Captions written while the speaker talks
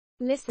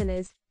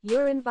Listeners,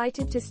 you're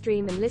invited to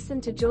stream and listen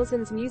to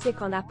Jawson's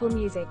music on Apple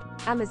Music,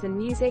 Amazon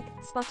Music,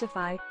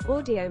 Spotify,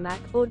 Audiomack,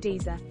 or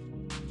Deezer.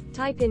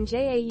 Type in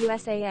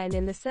JAUSAN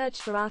in the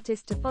search for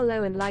artist to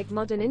follow and like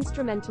modern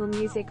instrumental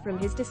music from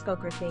his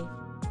discography.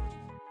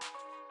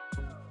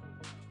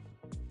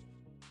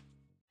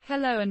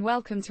 Hello and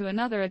welcome to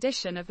another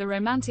edition of the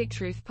Romantic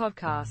Truth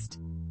podcast.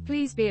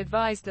 Please be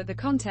advised that the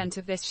content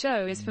of this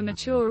show is for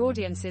mature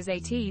audiences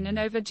 18 and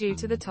over due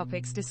to the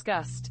topics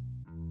discussed.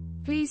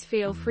 Please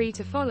feel free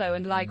to follow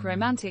and like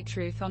Romantic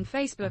Truth on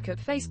Facebook at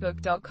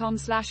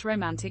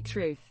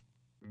facebook.com/romantictruth.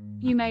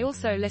 You may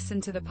also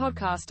listen to the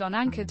podcast on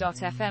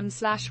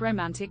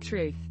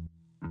anchor.fm/romantictruth.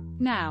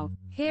 Now,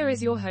 here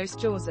is your host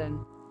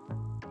Jawson.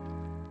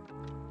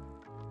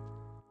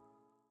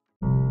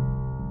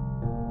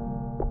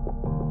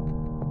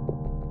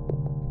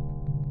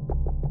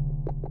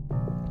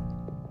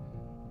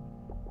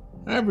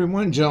 Hi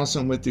everyone,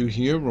 Johnson with you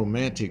here,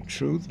 Romantic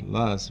Truth,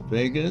 Las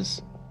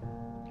Vegas.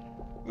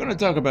 We're going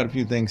to talk about a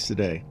few things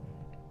today.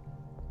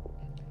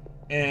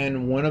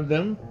 And one of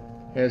them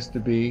has to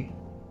be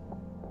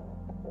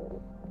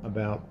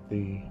about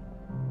the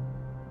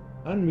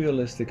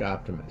unrealistic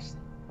optimist.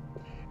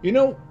 You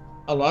know,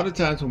 a lot of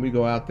times when we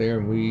go out there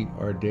and we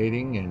are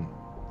dating and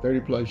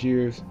 30 plus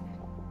years,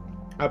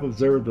 I've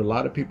observed a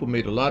lot of people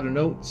made a lot of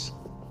notes.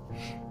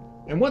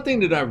 And one thing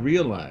that I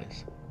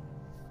realized,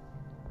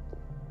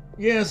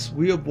 yes,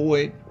 we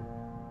avoid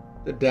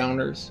the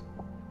downers.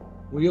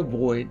 We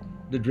avoid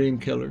the dream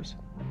killers.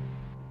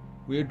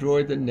 We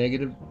avoid the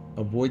negative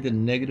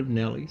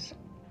Nellies.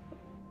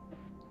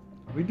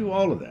 We do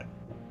all of that.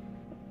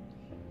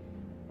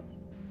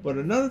 But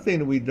another thing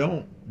that we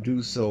don't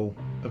do so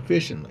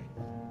efficiently,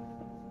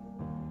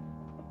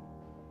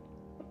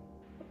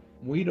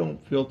 we don't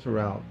filter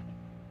out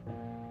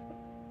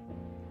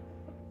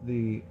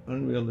the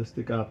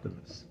unrealistic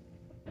optimists.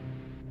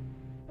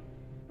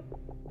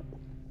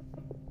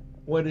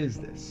 What is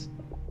this?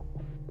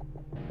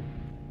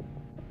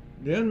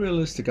 The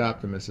unrealistic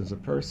optimist is a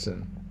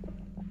person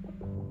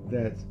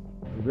that's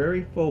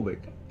very phobic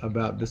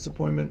about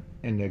disappointment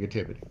and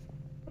negativity.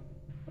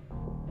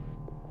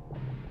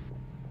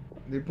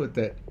 They put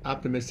that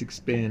optimistic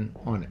spin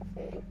on it.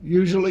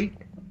 Usually,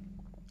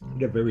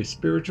 they're very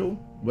spiritual,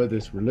 whether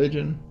it's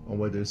religion or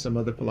whether it's some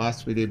other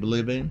philosophy they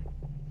believe in.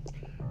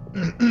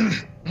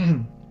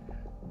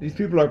 These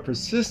people are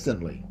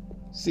persistently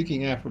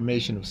seeking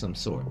affirmation of some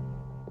sort.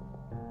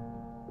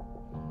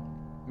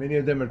 Many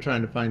of them are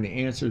trying to find the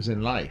answers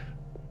in life.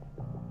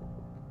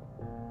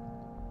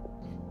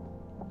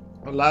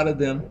 A lot of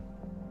them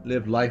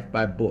live life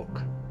by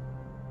book.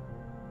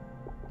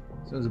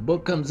 So as a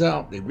book comes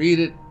out, they read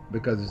it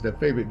because it's their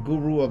favorite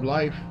guru of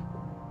life,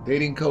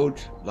 dating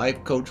coach,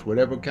 life coach,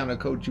 whatever kind of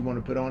coach you want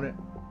to put on it.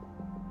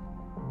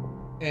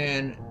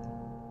 And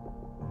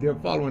they're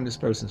following this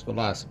person's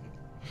philosophy.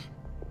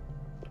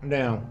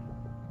 Now,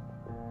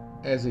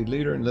 as a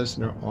leader and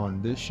listener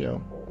on this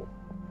show,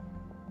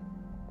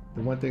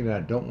 the one thing that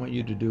I don't want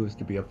you to do is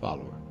to be a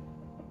follower.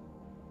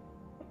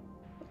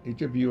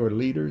 Each of you are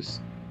leaders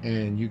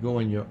and you go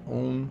in your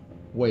own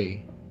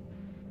way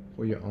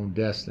for your own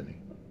destiny.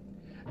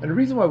 And the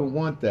reason why we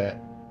want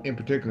that, in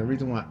particular, the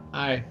reason why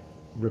I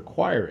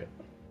require it,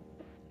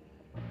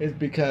 is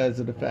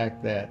because of the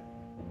fact that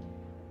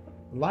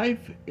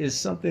life is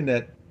something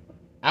that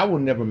I will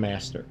never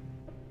master.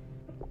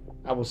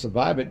 I will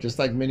survive it just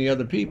like many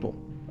other people.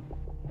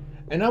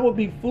 And I would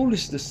be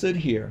foolish to sit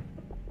here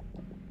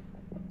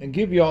and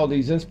give you all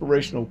these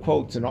inspirational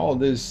quotes and all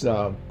this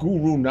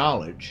guru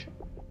knowledge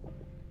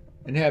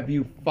and have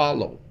you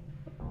follow.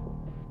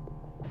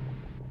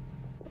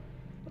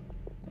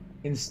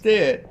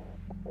 Instead,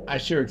 I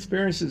share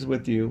experiences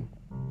with you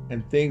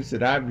and things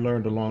that I've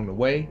learned along the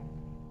way.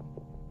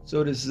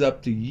 So this is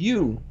up to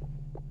you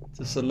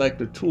to select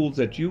the tools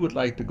that you would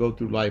like to go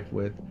through life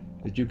with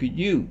that you could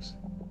use.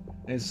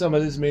 And some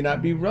of this may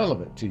not be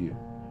relevant to you.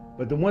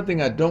 But the one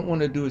thing I don't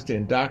want to do is to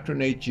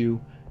indoctrinate you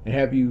and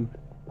have you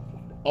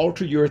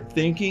alter your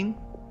thinking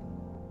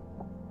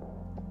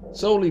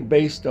solely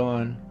based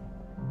on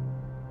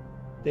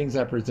things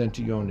I present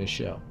to you on this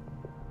show.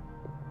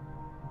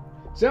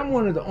 See, I'm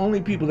one of the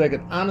only people that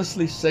can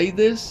honestly say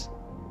this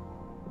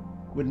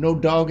with no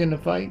dog in the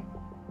fight.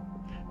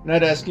 I'm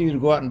not asking you to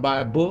go out and buy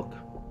a book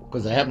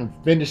because I haven't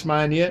finished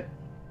mine yet.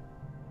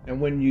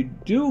 And when you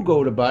do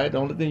go to buy it, the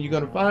only thing you're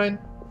going to find,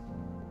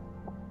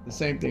 the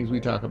same things we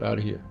talk about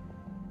here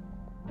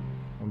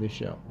on this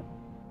show.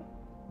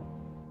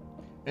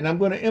 And I'm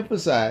going to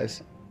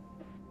emphasize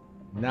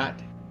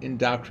not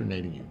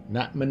indoctrinating you,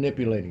 not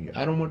manipulating you.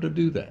 I don't want to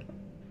do that.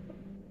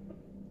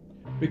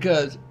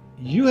 Because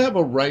you have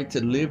a right to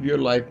live your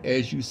life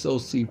as you so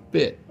see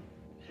fit.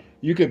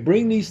 You could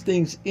bring these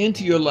things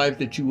into your life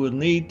that you will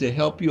need to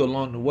help you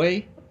along the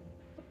way.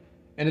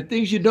 And the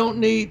things you don't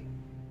need,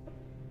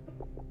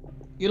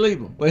 you leave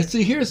them. But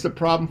see, here's the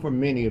problem for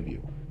many of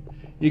you.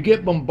 You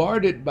get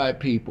bombarded by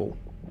people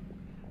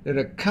that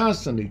are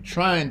constantly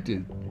trying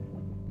to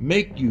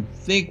make you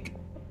think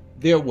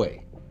their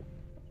way,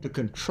 to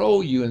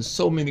control you in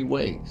so many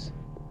ways.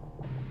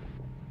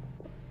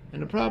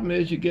 And the problem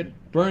is you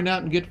get burned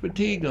out and get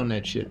fatigued on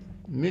that shit.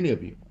 Many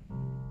of you.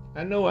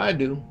 I know I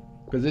do,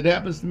 because it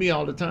happens to me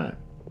all the time.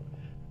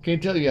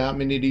 Can't tell you how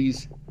many of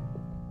these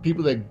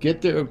people that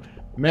get their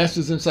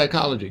masters in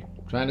psychology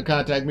trying to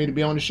contact me to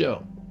be on the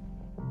show.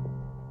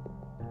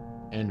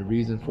 And the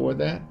reason for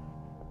that?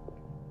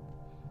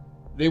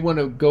 They want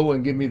to go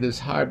and give me this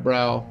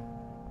highbrow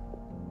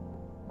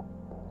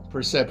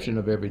perception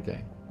of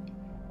everything.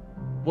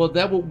 Well,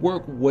 that would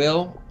work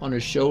well on a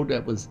show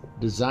that was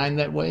designed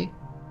that way.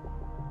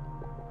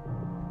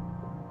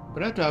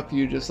 But I talk to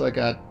you just like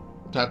I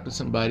talk to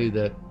somebody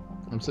that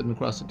I'm sitting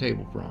across the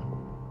table from,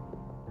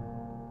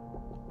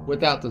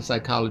 without the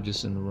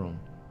psychologist in the room.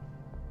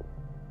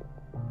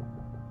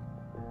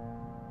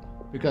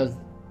 Because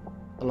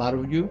a lot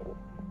of you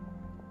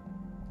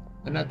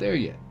are not there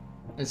yet.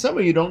 And some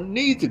of you don't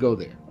need to go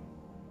there.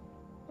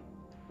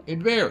 It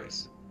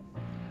varies.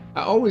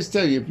 I always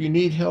tell you, if you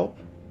need help,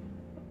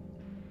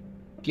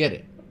 get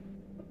it.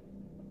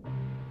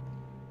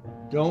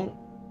 Don't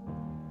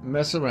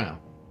mess around.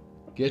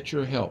 Get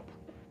your help.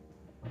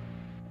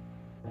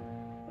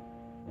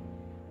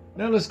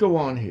 Now let's go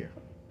on here.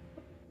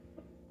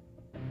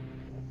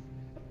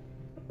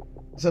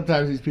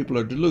 Sometimes these people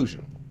are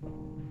delusional.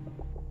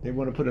 They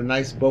want to put a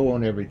nice bow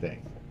on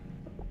everything.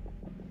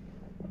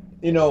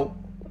 You know,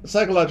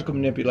 psychological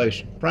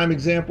manipulation. Prime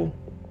example,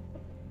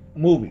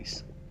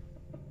 movies.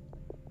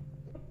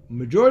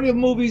 Majority of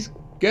movies,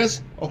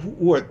 guess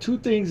who are two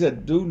things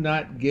that do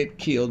not get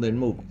killed in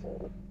movies?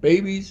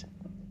 Babies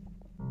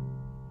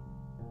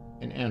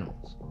and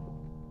animals.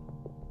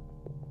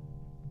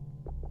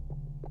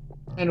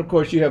 And of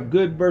course you have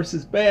good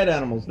versus bad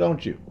animals,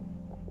 don't you?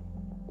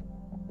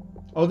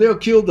 Oh, they'll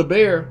kill the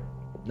bear,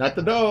 not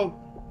the dog.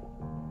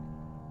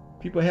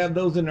 People have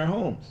those in their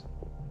homes.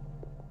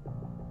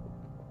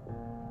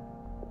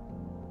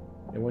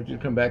 They want you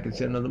to come back and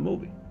see another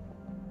movie.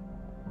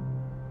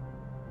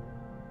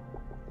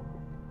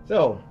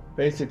 So,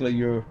 basically,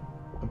 you're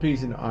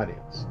appeasing the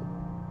audience.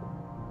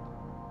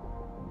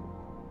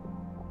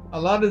 A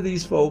lot of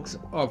these folks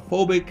are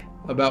phobic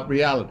about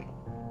reality.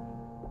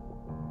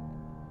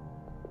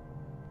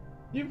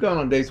 You've gone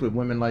on dates with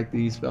women like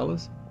these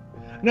fellas.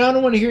 No, I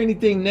don't want to hear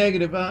anything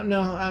negative.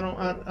 No, I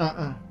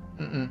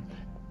don't.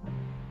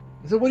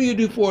 So what do you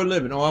do for a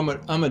living? Oh,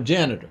 I'm a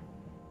janitor.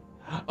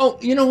 Oh,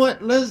 you know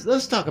what?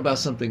 Let's talk about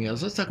something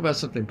else. Let's talk about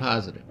something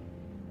positive.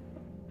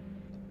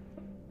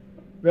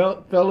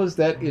 Well, fellas,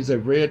 that is a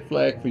red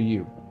flag for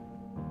you.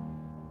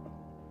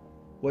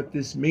 What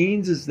this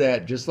means is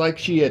that just like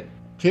she had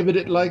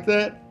pivoted like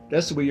that,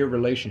 that's the way your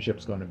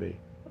relationship's going to be.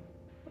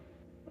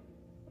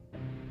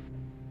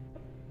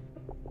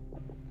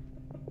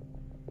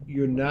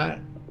 You're not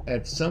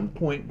at some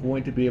point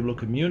going to be able to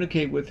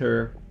communicate with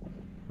her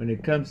when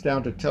it comes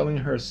down to telling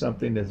her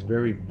something that's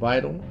very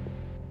vital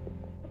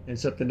and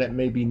something that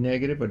may be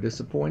negative or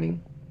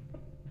disappointing.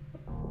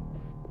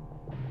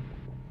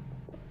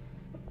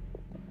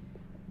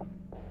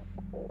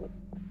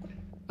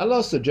 I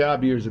lost a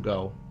job years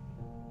ago,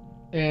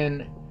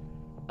 and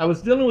I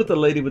was dealing with a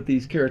lady with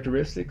these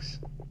characteristics.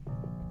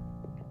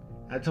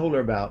 I told her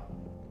about,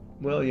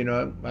 well, you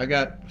know, I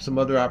got some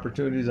other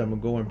opportunities I'm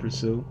going to go and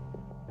pursue.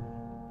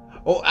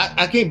 Oh,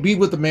 I can't be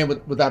with a man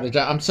without a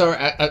job. I'm sorry,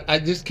 I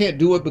just can't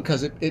do it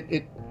because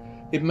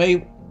it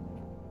may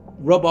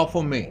rub off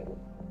on me.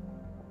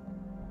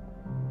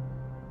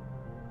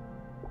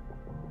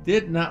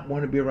 Did not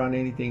want to be around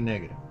anything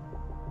negative.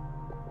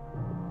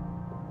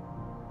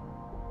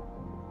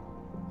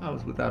 I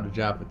was without a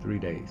job for 3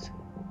 days.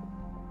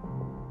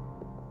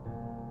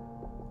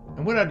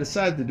 And what I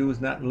decided to do is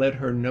not let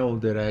her know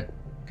that I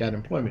got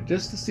employment,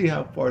 just to see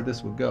how far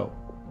this would go.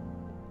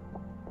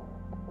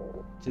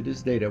 To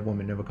this day, that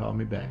woman never called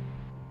me back.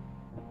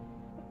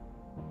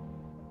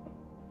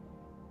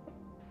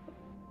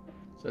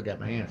 So I got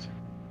my answer.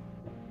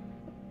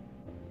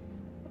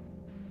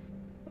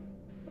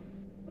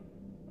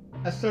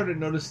 I started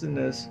noticing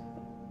this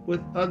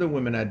with other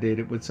women I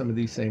dated with some of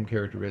these same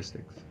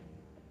characteristics.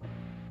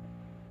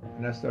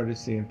 And I started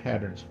seeing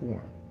patterns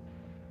form.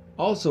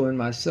 Also in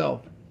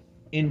myself,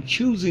 in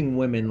choosing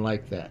women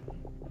like that.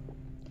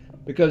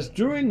 Because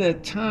during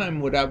that time,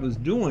 what I was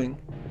doing,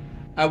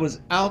 I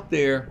was out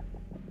there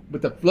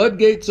with the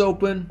floodgates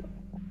open,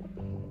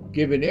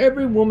 giving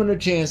every woman a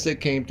chance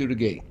that came through the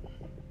gate.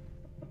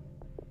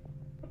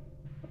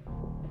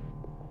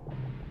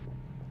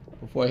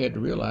 Before I had to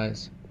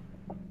realize,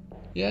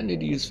 yeah, I need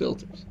to use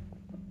filters.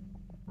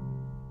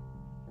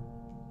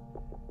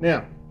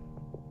 Now,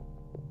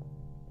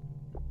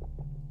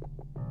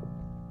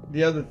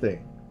 the other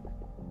thing.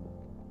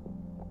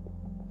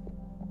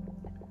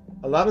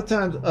 A lot of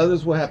times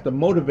others will have to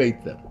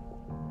motivate them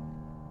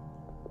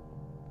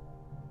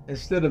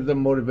instead of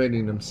them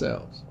motivating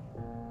themselves.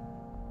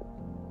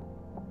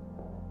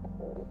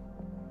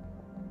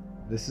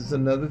 This is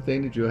another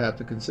thing that you'll have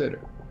to consider.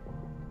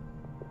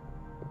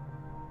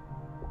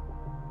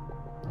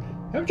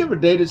 Have you ever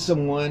dated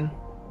someone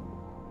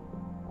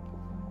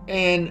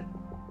and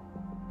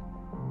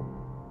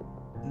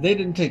they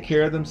didn't take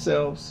care of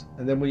themselves.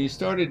 And then when you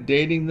started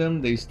dating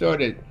them, they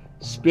started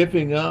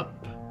spiffing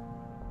up.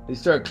 They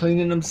started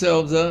cleaning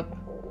themselves up.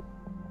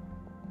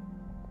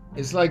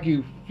 It's like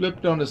you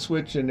flipped on a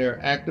switch and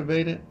they're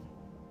activated.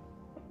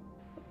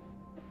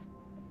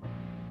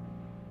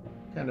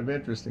 Kind of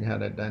interesting how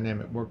that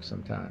dynamic works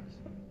sometimes.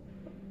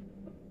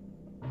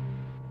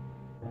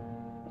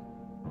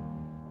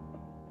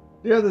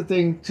 The other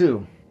thing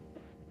too,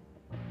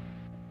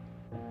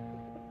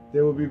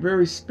 they will be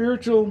very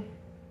spiritual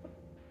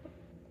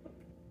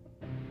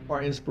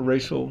or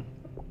inspirational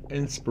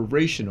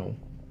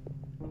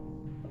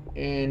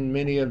in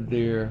many of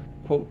their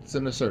quotes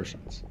and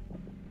assertions.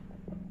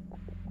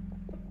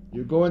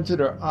 You go into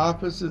their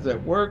offices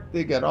at work,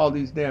 they got all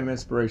these damn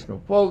inspirational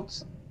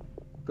quotes.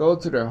 Go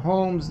to their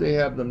homes, they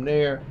have them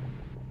there.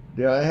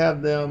 They'll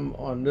have them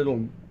on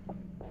little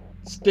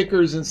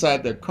stickers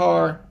inside their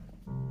car.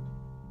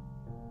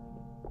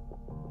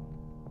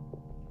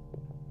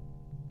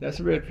 That's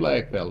a red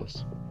flag,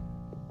 fellas.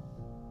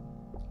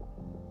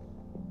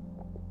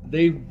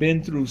 They've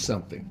been through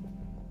something.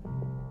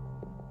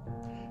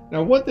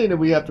 Now, one thing that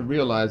we have to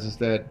realize is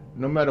that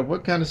no matter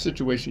what kind of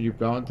situation you've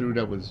gone through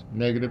that was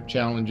negative,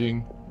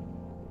 challenging,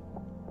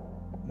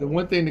 the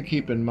one thing to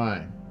keep in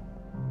mind,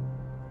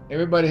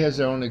 everybody has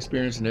their own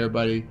experience and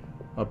everybody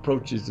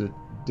approaches it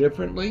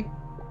differently.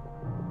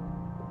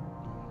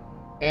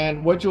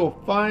 And what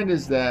you'll find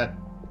is that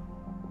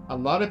a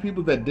lot of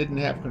people that didn't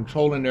have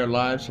control in their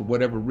lives for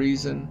whatever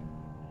reason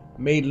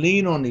may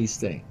lean on these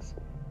things.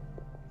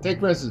 Take,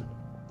 for instance,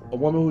 a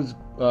woman who's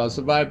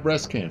survived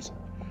breast cancer.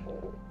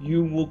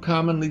 You will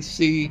commonly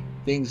see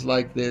things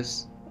like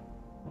this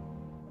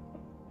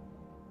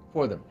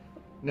for them.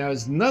 Now,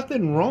 there's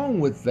nothing wrong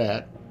with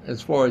that as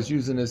far as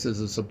using this as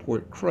a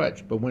support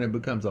crutch, but when it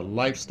becomes a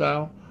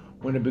lifestyle,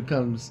 when it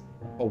becomes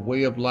a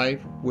way of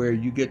life where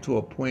you get to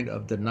a point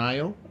of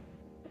denial,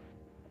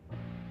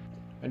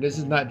 and this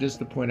is not just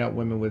to point out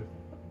women with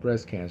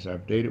breast cancer.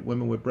 I've dated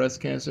women with breast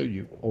cancer,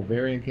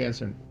 ovarian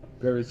cancer, and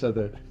various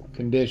other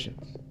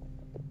conditions.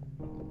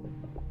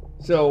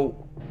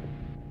 So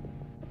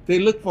they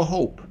look for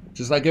hope,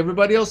 just like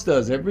everybody else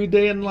does every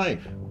day in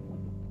life,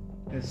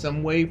 in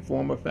some way,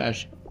 form, or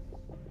fashion.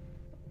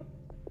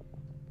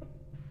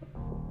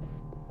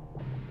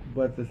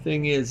 But the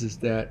thing is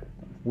that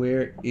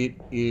where it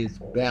is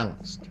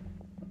balanced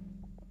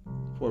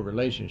for a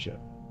relationship.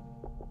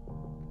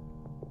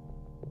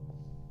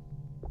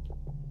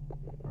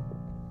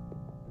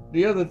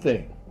 The other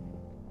thing,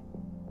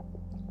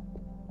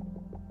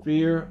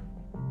 fear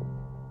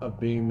of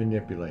being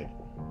manipulated.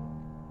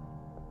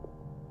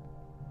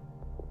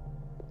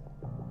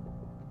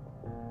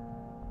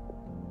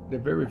 They're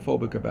very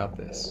phobic about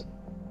this.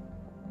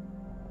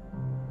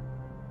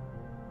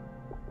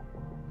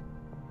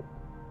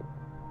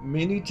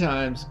 Many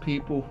times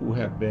people who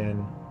have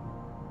been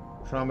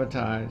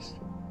traumatized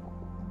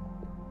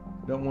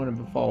don't want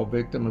to fall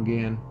victim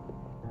again.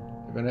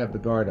 They're going to have the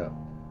guard up.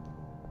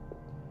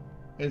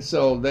 And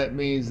so that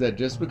means that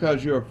just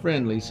because you're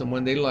friendly,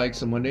 someone they like,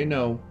 someone they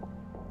know,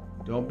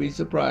 don't be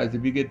surprised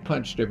if you get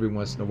punched every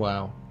once in a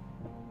while,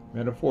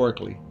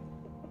 metaphorically,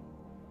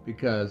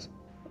 because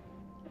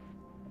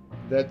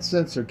that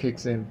sensor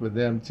kicks in for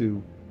them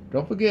to,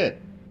 don't forget,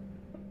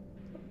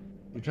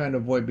 you're trying to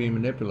avoid being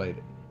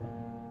manipulated.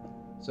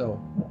 So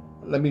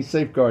let me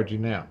safeguard you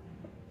now.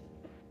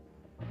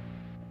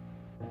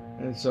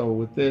 And so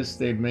with this,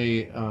 they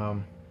may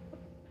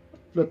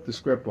flip the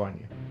script on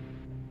you.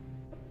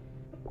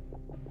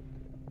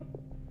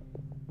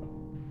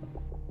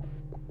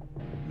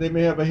 They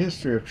may have a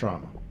history of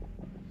trauma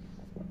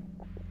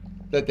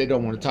that they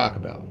don't want to talk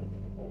about.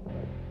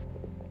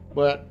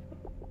 But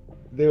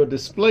they'll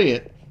display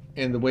it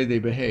in the way they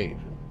behave.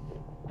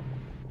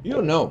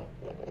 You'll know.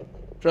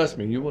 Trust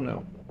me, you will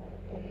know.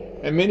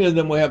 And many of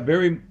them will have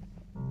very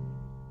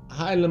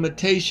high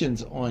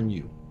limitations on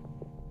you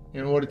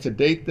in order to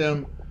date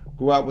them,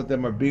 go out with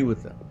them, or be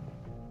with them.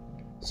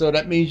 So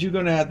that means you're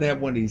going to have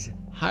one of these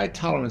high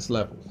tolerance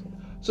levels.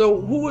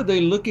 So who are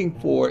they looking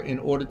for in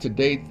order to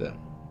date them?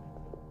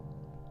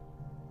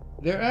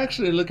 They're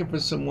actually looking for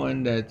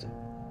someone that's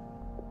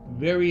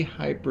very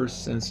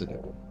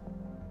hypersensitive.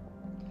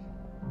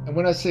 And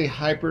when I say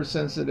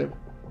hypersensitive,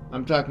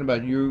 I'm talking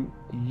about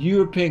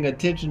you're paying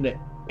attention to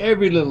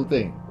every little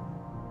thing.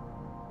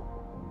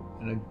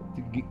 And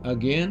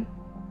again,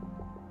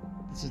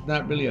 this is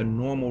not really a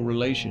normal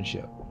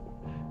relationship.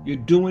 You're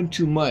doing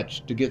too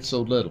much to get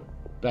so little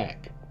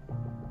back.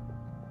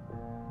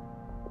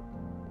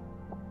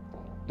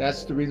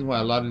 That's the reason why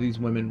a lot of these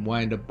women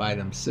wind up by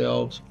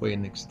themselves for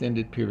an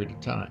extended period of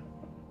time.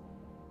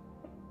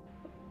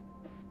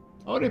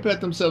 Oh, they pat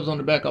themselves on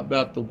the back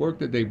about the work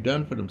that they've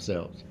done for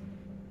themselves,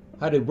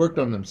 how they've worked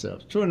on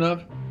themselves. True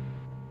enough,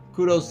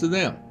 kudos to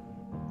them.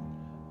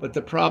 But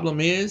the problem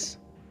is,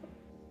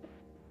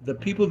 the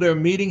people they're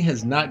meeting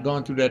has not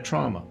gone through that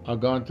trauma or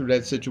gone through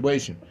that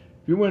situation.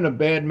 If you were in a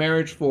bad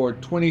marriage for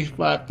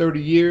 25,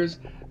 30 years,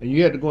 and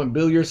you had to go and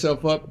build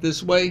yourself up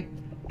this way,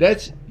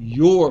 that's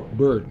your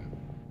burden.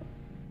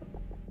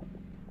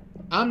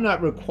 I'm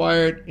not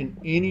required in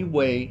any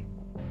way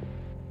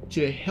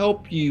to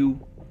help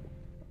you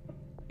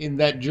in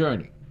that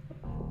journey.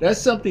 That's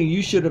something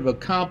you should have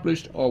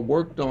accomplished or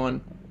worked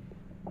on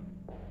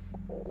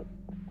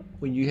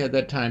when you had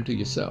that time to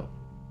yourself.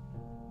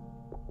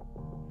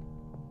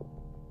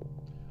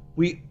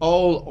 We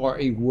all are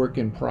a work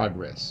in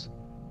progress.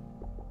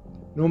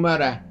 No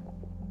matter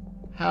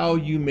how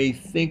you may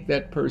think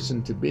that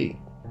person to be.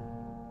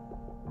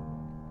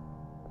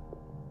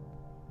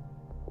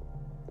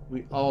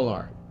 We all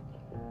are.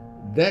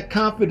 That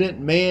confident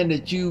man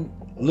that you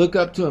look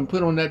up to and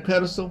put on that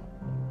pedestal,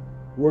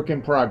 work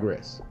in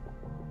progress.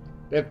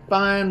 That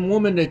fine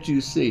woman that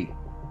you see,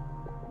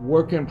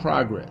 work in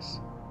progress.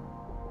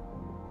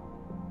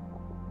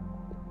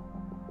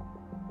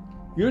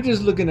 You're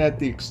just looking at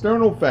the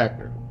external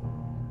factor.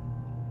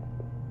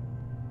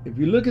 If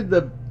you look at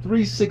the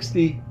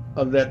 360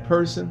 of that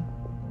person,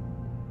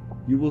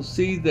 you will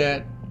see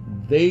that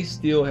they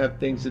still have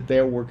things that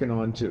they're working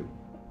on too.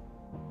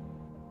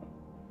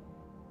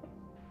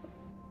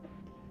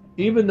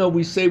 Even though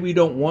we say we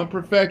don't want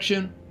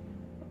perfection,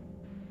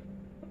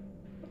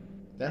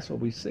 that's what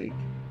we seek.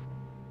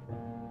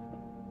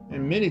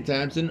 And many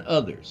times in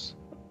others,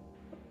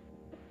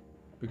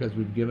 because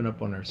we've given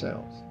up on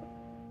ourselves.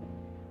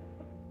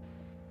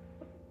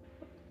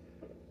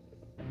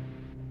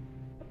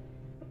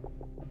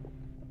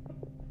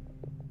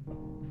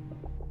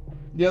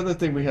 The other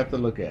thing we have to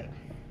look at,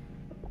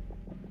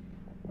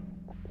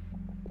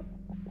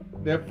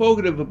 they're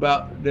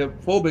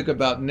phobic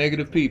about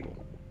negative people.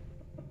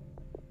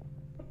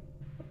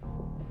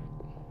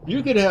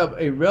 You could have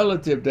a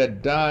relative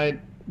that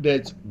died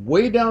that's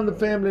way down the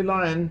family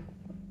line,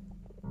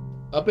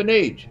 up in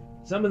age.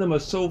 Some of them are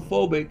so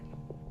phobic,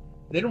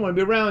 they don't want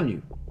to be around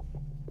you.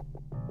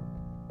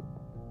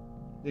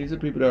 These are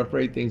people that are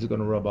afraid things are going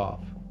to rub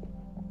off.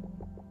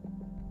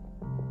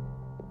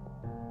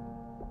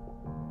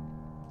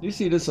 You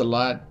see this a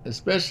lot,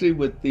 especially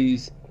with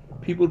these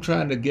people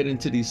trying to get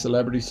into these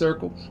celebrity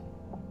circles.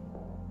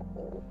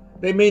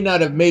 They may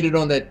not have made it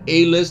on that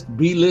A list,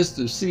 B list,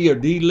 or C or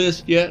D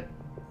list yet.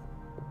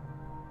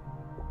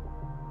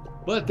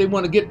 But they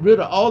want to get rid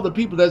of all the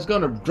people that's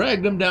going to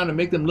drag them down and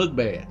make them look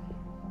bad.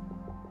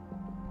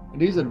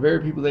 And these are the very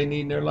people they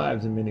need in their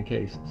lives in many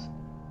cases.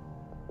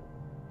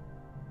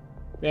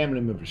 Family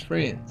members,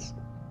 friends.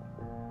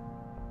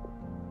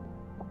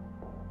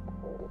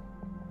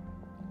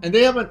 And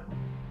they haven't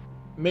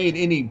made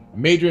any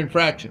major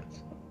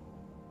infractions.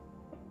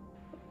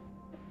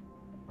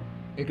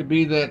 It could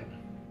be that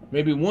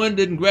maybe one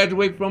didn't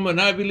graduate from an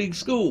Ivy League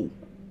school.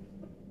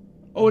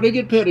 Oh, they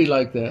get petty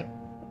like that.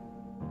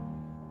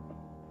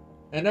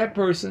 And that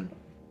person,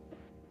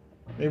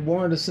 they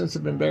warrant a sense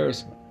of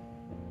embarrassment.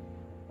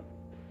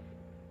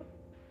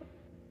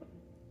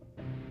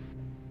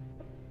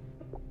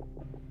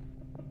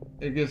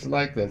 It gets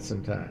like that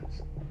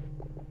sometimes.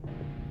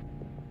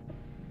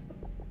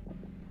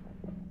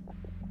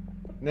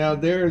 Now,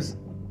 there's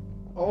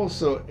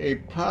also a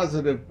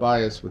positive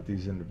bias with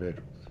these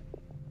individuals.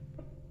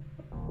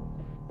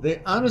 They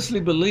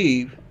honestly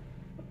believe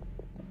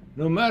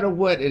no matter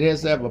what, it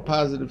has to have a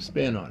positive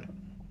spin on it.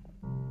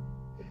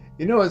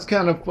 You know, it's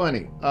kind of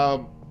funny.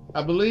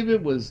 I believe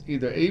it was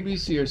either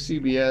ABC or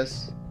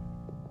CBS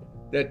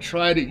that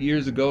tried it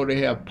years ago to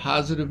have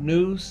positive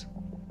news.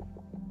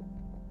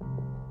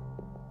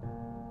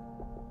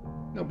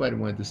 Nobody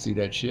wanted to see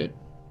that shit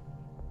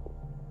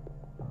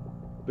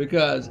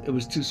because it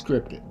was too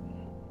scripted.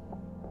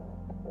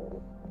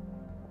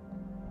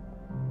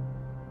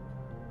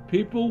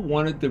 People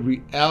wanted the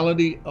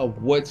reality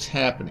of what's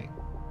happening.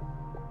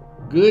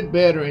 Good,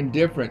 bad, or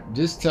indifferent,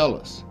 just tell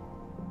us.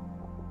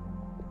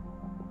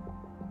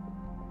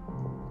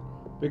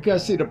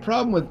 Because, see, the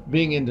problem with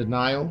being in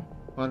denial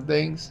on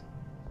things,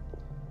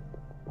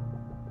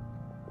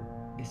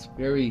 it's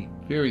very,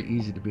 very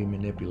easy to be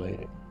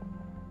manipulated.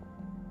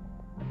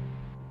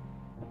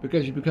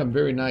 Because you become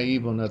very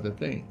naive on other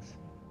things.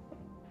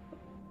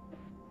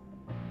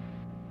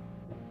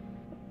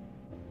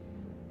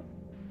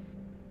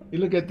 You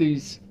look at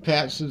these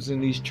pastors in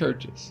these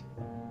churches.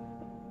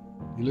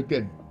 You look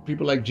at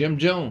people like Jim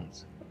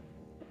Jones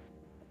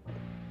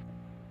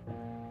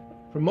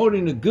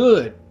promoting the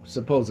good,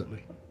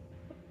 supposedly.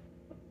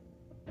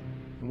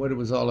 And what it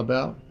was all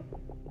about,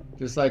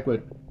 just like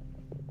with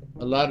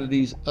a lot of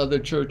these other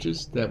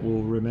churches that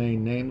will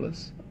remain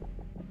nameless,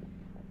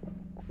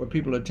 where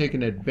people are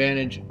taking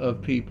advantage of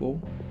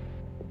people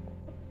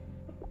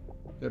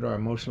that are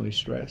emotionally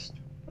stressed.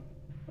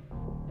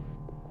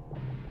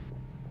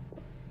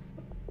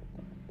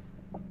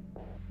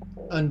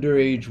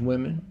 Underage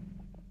women.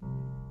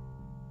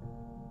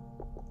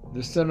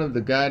 The son of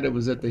the guy that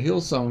was at the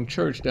Hillsong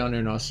Church down there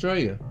in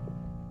Australia,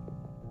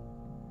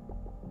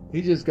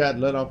 he just got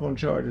let off on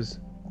charges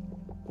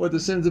for the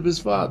sins of his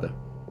father,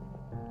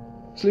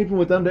 sleeping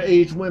with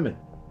underage women.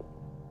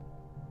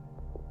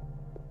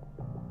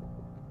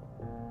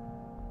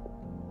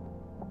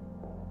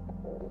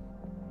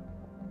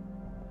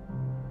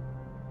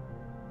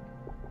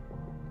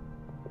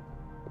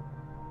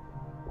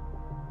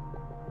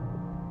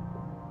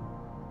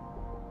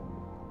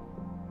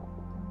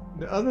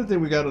 the other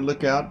thing we got to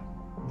look out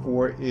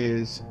for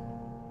is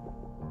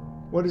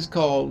what is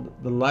called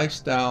the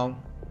lifestyle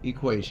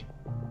equation.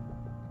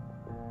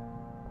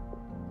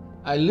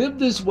 I live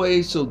this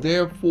way, so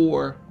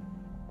therefore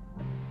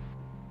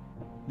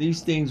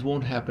these things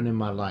won't happen in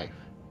my life.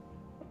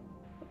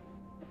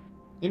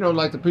 You know,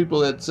 like the people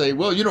that say,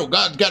 well, you know,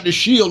 God's got this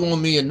shield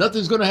on me and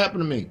nothing's going to happen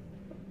to me.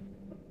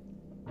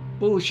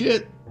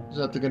 Bullshit.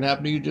 Something can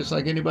happen to you just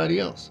like anybody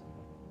else.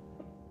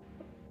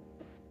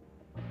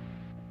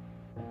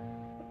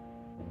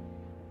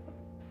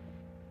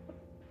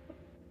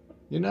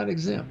 You're not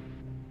exempt.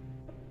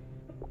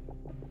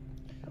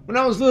 When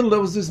I was little,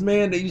 there was this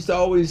man that used to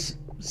always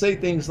say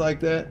things like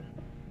that.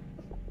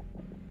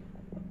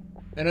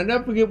 And I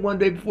never forget one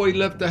day before he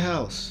left the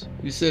house,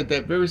 he said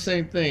that very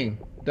same thing.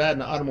 Died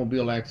in an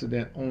automobile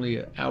accident only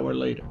an hour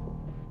later.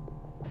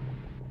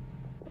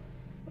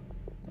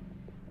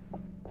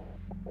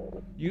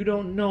 You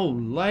don't know.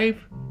 Life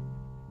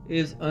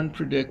is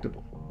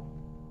unpredictable.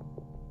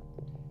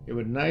 It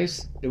would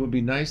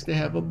be nice to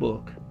have a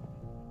book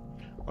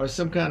or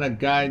some kind of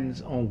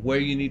guidance on where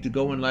you need to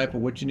go in life or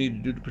what you need to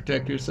do to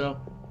protect yourself.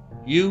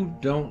 You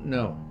don't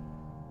know.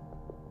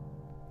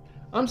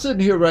 I'm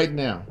sitting here right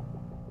now.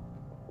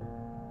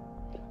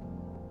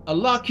 A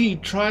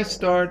Lockheed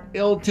TriStar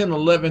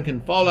L1011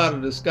 can fall out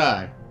of the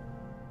sky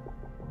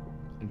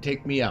and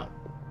take me out.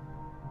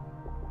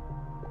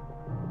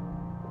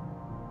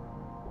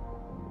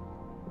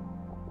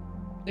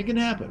 It can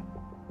happen.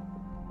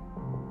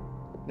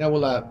 Now,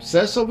 will I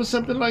obsess over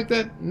something like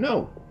that?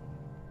 No.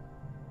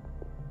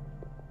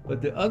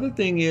 But the other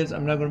thing is,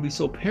 I'm not going to be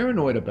so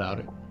paranoid about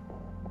it.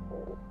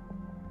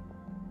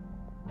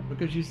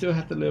 Because you still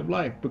have to live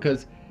life.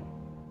 Because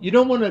you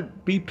don't want to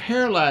be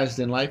paralyzed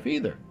in life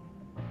either.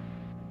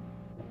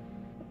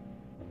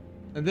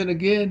 And then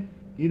again,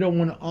 you don't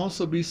want to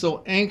also be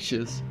so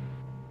anxious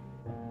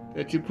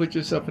that you put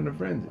yourself in a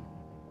frenzy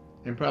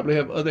and probably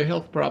have other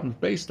health problems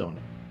based on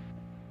it.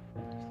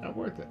 It's not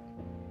worth it.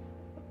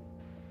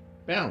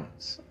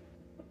 Balance.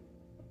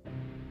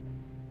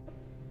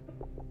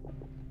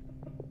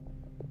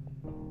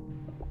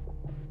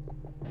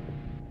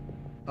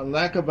 A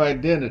lack of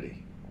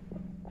identity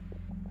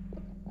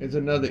is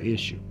another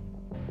issue.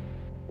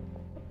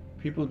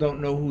 People don't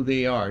know who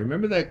they are.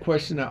 Remember that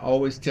question I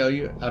always tell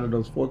you out of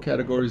those 4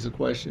 categories of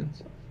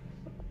questions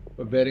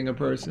for vetting a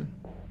person?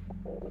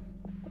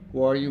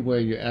 Who are you? Where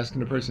you're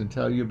asking the person to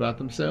tell you about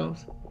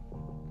themselves?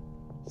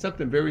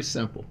 Something very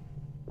simple.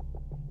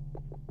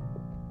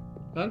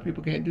 A lot of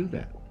people can't do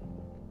that.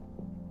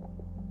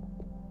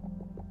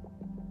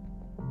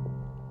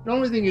 The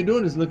only thing you're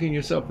doing is looking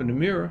yourself in the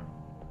mirror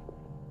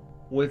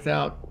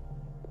without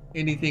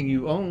anything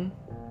you own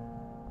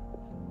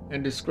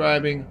and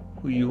describing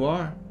who you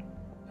are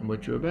and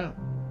what you're about.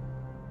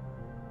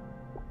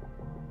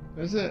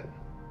 That's it.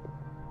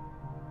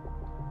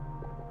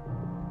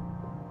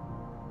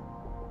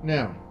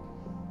 Now,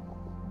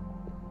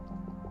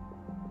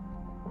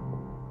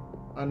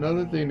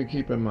 another thing to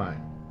keep in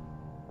mind.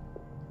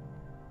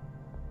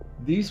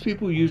 These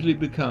people usually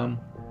become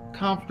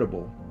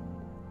comfortable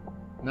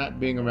not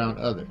being around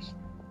others.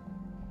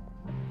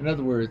 In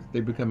other words, they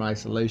become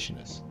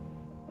isolationists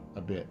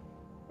a bit.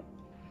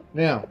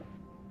 Now,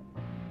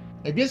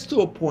 it gets to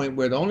a point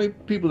where the only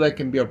people that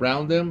can be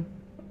around them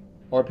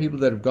are people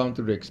that have gone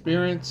through the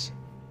experience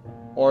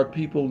or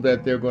people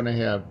that they're going to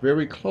have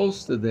very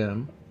close to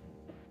them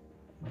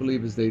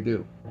believe as they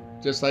do.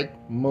 Just like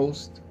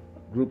most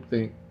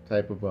groupthink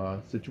type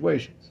of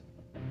situations.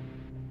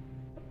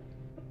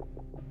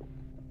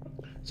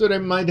 So they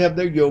might have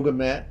their yoga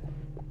mat,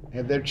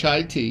 have their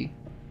chai tea,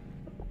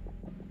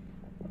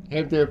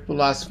 have their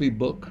philosophy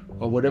book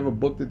or whatever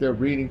book that they're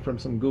reading from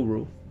some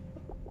guru.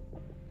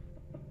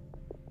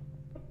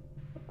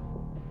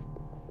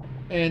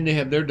 And they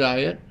have their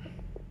diet.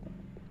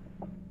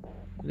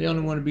 They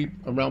only want to be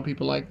around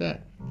people like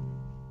that.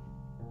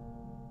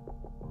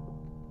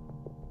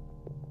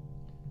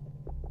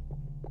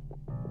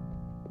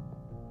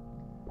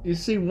 You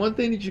see, one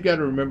thing that you got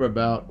to remember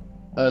about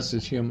us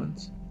as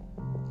humans,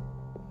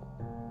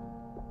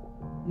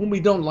 when we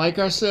don't like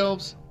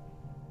ourselves,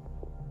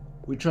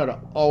 we try to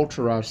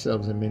alter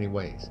ourselves in many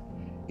ways.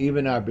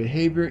 Even our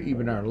behavior,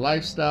 even our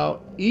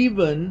lifestyle,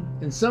 even,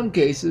 in some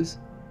cases,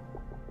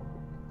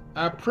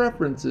 our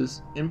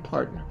preferences in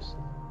partners.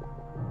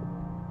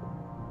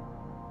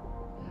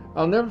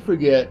 I'll never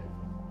forget,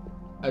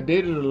 I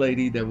dated a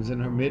lady that was in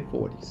her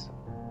mid-40s.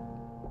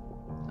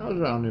 I was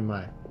around in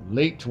my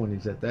late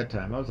 20s at that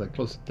time. I was like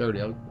close to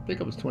 30. I think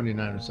I was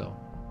 29 or so.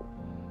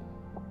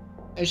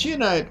 And she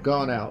and I had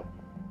gone out.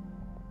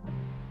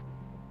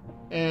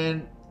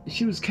 And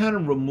she was kind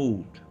of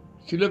removed.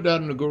 She lived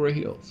out in the Agora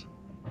Hills.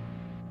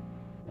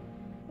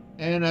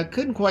 And I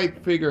couldn't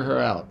quite figure her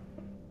out.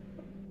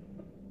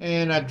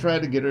 And I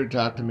tried to get her to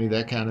talk to me,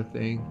 that kind of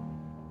thing.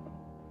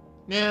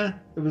 Yeah,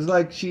 it was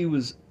like she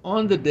was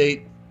on the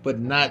date, but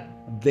not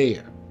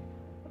there.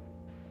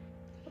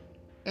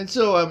 And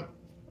so I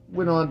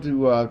went on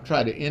to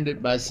try to end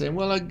it by saying,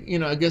 well,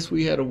 I guess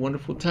we had a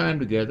wonderful time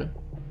together.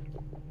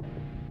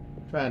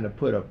 trying to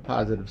put a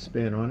positive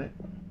spin on it.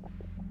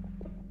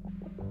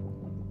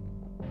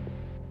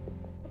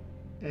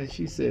 And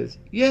she says,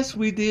 yes,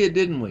 we did,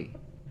 didn't we?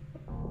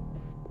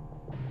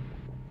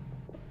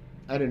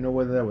 I didn't know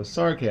whether that was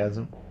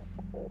sarcasm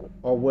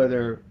or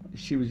whether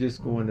she was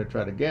just going to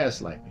try to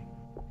gaslight me.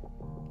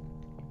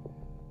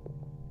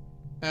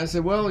 And I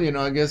said, well,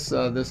 I guess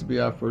this will be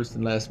our first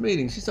and last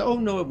meeting. She said, oh,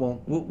 no, it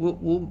won't.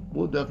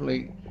 We'll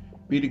definitely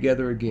be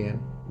together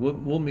again.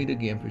 We'll meet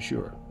again for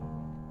sure.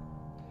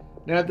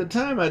 Now, at the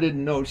time, I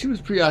didn't know. She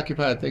was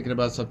preoccupied thinking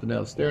about something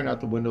else, staring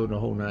out the window in the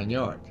whole 9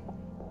 yards.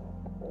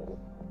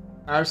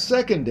 Our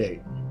second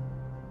date,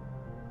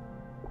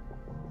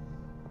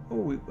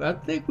 I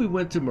think we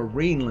went to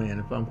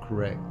Marineland, if I'm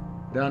correct,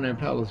 down there in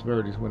Palos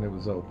Verdes when it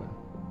was open.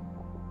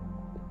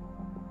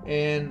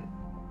 And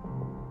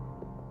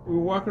we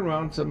were walking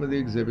around some of the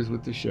exhibits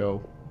with the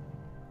show.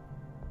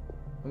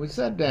 And we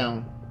sat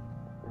down.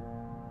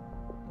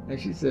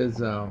 And she says,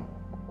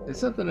 there's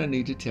something I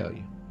need to tell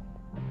you.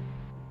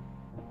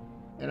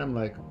 And I'm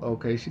like,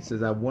 okay. She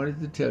says, I wanted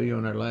to tell you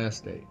on our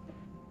last date.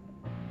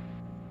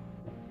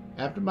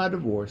 After my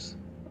divorce,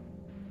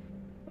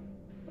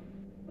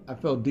 I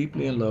fell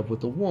deeply in love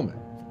with a woman.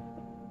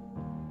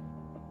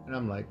 And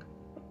I'm like,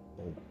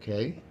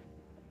 okay.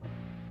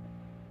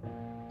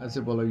 I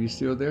said, well, are you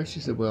still there? She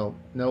said, well,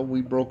 no,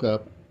 we broke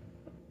up.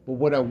 But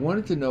what I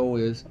wanted to know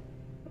is,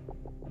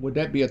 would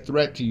that be a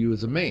threat to you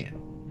as a man?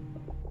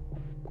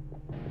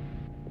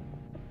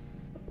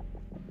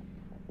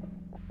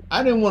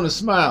 I didn't want to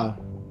smile.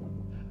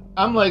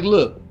 I'm like,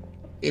 look,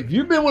 if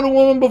you've been with a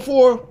woman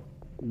before,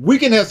 we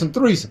can have some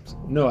threesomes.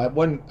 No, I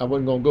wasn't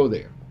going to go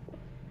there.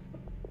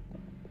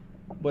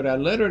 But I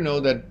let her know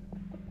that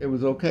it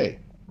was okay.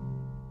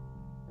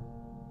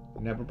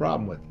 Didn't have a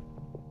problem with it.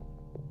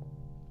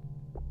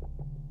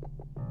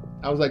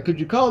 I was like, could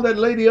you call that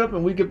lady up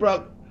and we could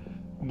probably...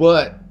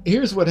 But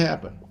here's what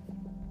happened.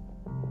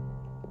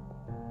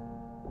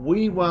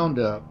 We wound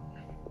up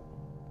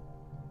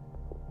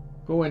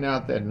going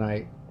out that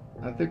night.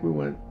 I think we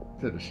went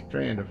to the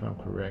Strand, if I'm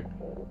correct.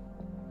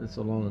 It's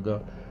so long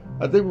ago.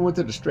 I think we went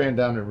to the Strand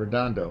down in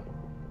Redondo.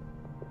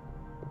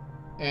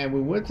 And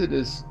we went to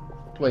this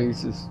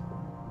place, this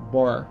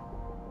bar.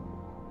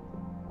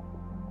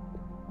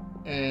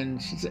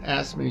 And she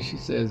asked me, she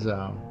says,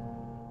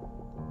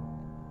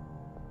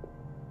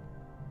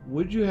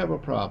 would you have a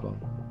problem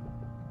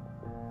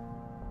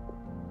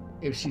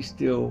if she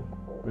still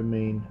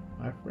remained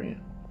my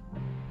friend?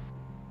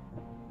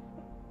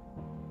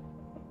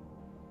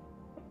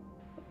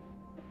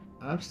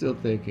 I'm still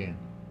thinking.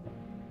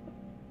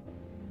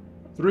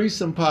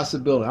 Threesome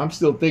possibility. I'm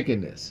still thinking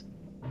this.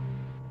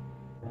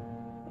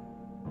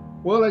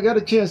 Well, I got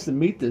a chance to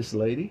meet this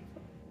lady.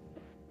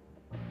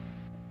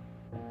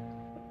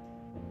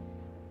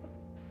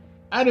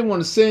 I didn't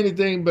want to say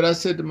anything, but I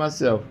said to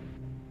myself,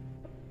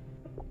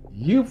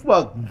 you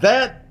fucked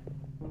that?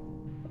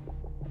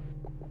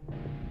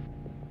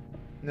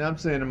 Now I'm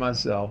saying to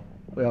myself,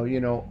 well,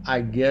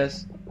 I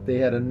guess they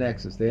had a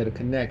nexus. They had a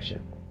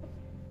connection.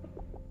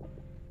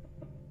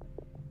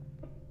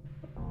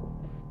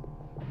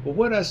 But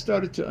what I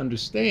started to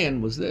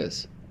understand was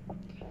this.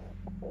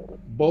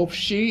 Both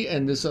she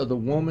and this other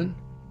woman,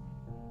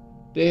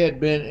 they had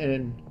been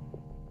in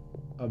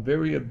a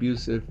very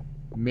abusive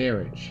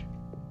marriage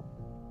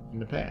in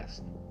the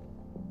past.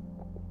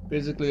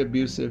 Physically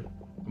abusive,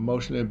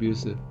 emotionally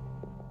abusive,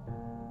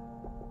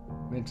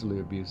 mentally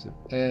abusive.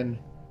 And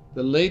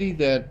the lady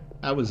that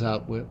I was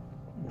out with,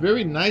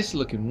 very nice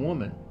looking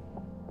woman,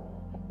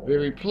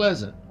 very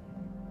pleasant.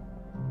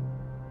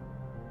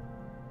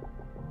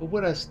 But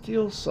what I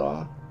still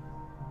saw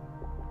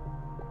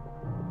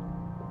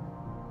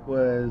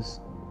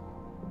was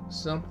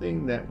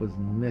something that was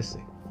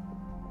missing.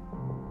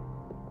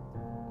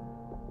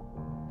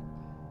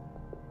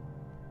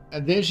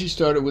 And then she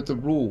started with the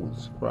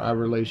rules for our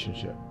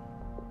relationship.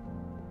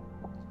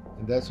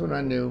 And that's when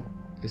I knew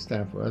it's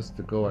time for us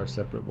to go our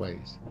separate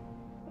ways.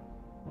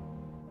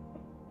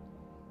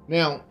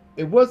 Now,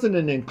 it wasn't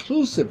an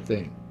inclusive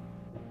thing.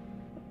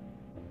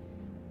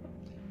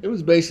 It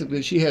was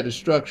basically she had a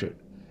structure.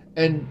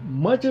 And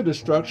much of the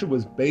structure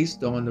was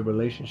based on the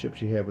relationship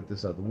she had with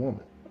this other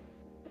woman.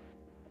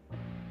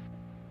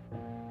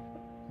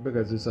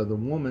 Because this other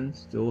woman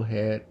still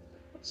had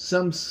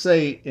some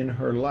say in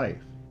her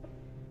life.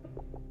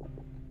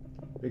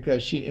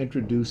 Because she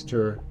introduced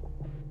her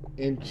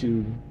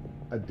into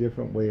a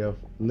different way of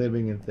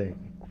living and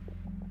thinking.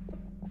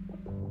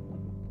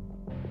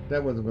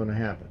 That wasn't going to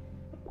happen.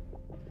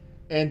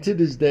 And to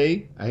this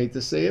day, I hate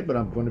to say it, but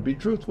I'm going to be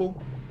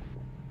truthful.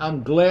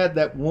 I'm glad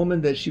that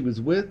woman that she was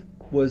with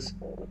was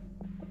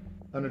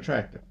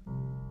unattractive.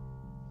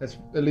 That's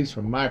at least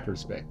from my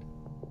perspective.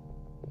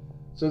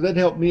 So that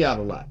helped me out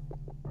a lot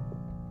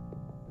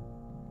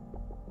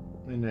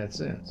in that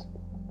sense.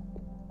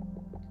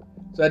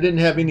 So I didn't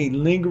have any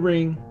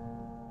lingering,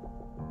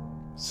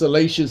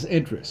 salacious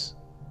interests.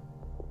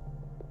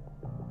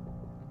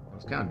 I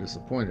was kind of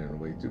disappointed in a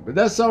way too, but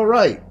that's all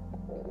right.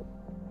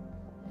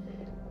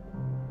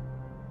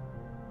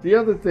 The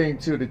other thing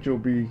too that you'll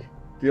be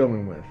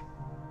dealing with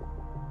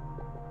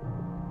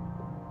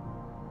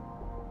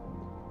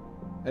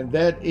And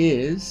that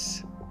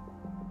is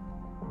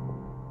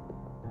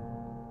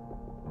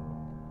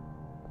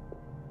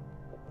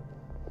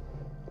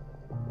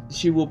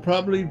she will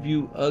probably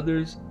view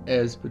others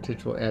as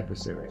potential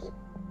adversaries.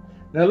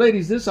 Now,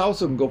 ladies, this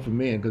also can go for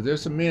men, because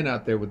there's some men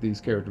out there with these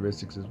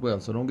characteristics as well,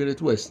 so don't get it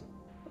twisted.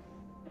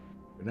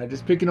 We're not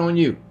just picking on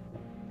you.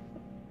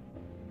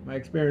 My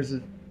experience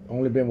has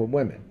only been with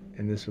women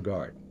in this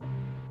regard.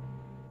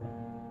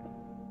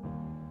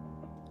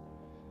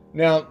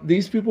 Now,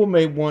 these people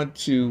may want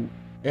to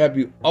have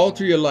you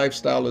alter your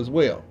lifestyle as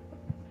well.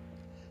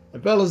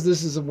 And fellas,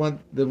 this is the one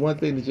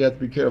thing that you have to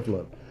be careful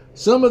of.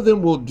 Some of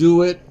them will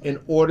do it in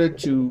order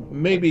to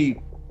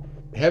maybe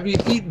have you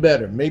eat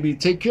better, maybe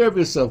take care of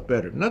yourself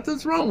better.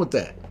 Nothing's wrong with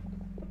that.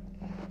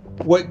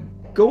 What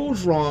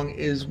goes wrong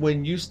is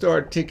when you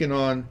start taking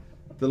on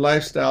the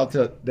lifestyle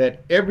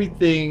that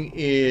everything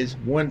is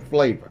one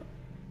flavor.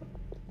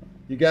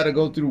 You got to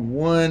go through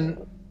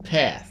one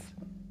path.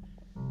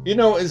 You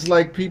know, it's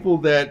like people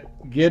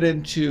that get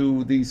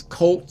into these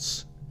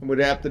cults and would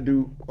have to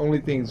do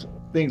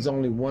things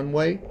only one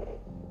way.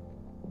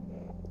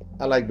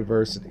 I like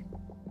diversity.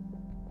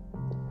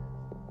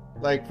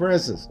 Like, for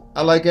instance,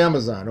 I like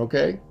Amazon,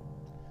 okay?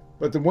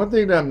 But the one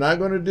thing that I'm not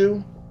going to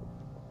do,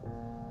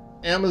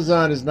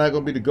 Amazon is not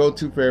going to be the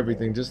go-to for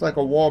everything. Just like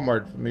a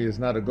Walmart for me is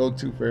not a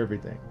go-to for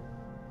everything.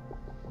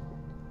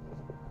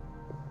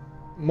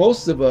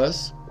 Most of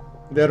us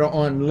that are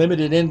on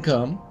limited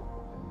income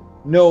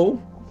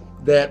know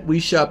that we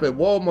shop at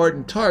Walmart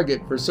and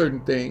Target for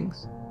certain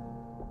things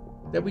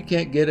that we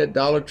can't get at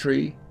Dollar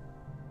Tree,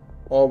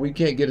 or we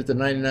can't get at the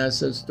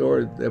 99-cent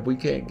store that we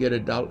can't get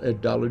at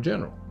Dollar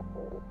General.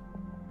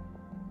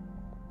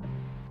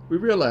 We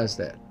realize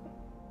that.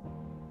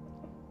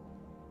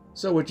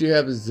 So what you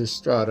have is this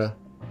strata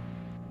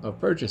of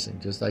purchasing,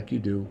 just like you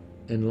do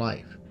in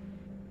life.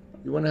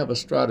 You want to have a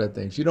strata of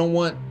things. You don't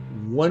want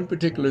one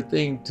particular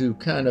thing to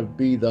kind of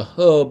be the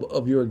hub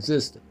of your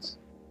existence.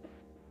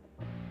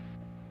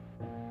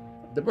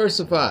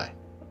 Diversify.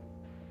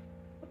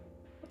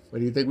 What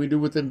do you think we do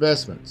with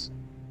investments?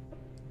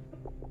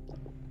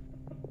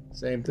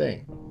 Same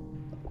thing.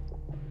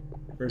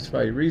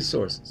 Diversify your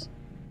resources.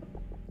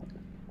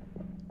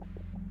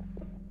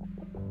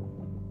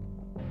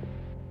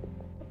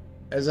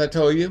 As I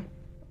told you,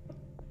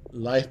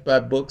 life by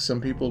book, some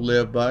people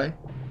live by.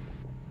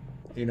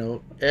 You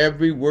know,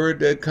 every word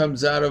that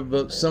comes out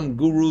of some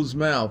guru's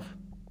mouth,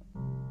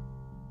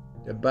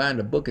 they're buying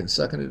the book and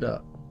sucking it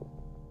up.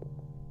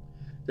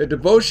 The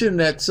devotion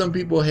that some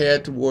people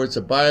had towards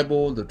the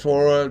Bible, the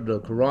Torah, the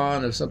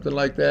Quran, or something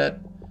like that,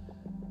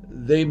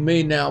 they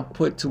may now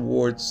put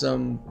towards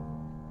some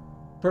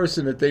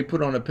person that they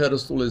put on a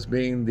pedestal as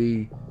being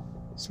the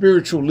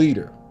spiritual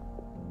leader.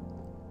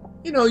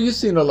 You know, you've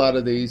seen a lot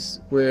of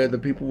these where the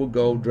people will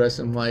go dressed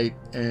in white,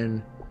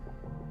 and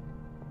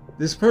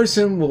this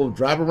person will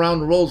drive around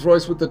the Rolls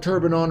Royce with the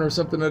turban on or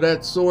something of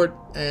that sort,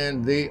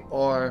 and they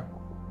are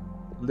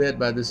led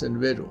by this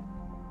individual.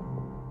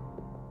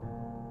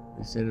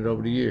 We've seen it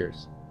over the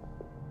years.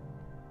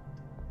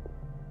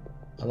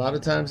 A lot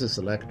of times it's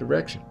a lack of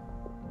direction.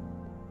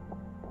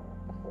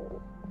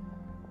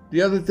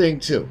 The other thing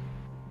too,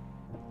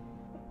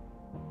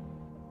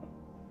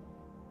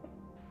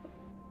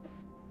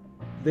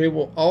 they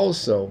will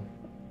also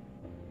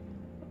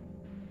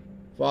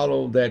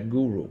follow that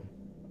guru.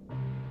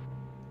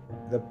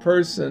 The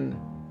person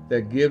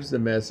that gives the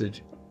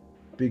message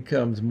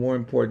becomes more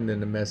important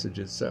than the message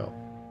itself.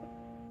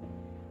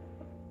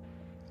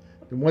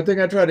 The one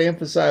thing I try to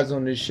emphasize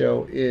on this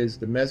show is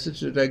the message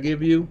that I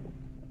give you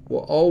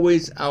will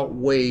always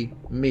outweigh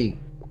me,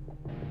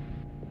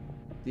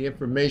 the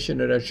information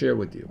that I share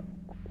with you.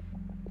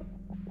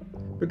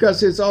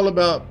 Because it's all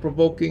about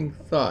provoking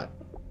thought.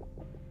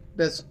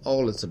 That's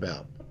all it's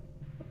about.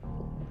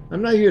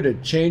 I'm not here to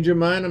change your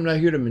mind. I'm not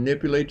here to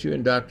manipulate you,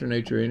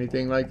 indoctrinate you, or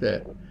anything like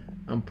that.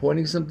 I'm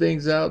pointing some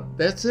things out.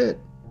 That's it.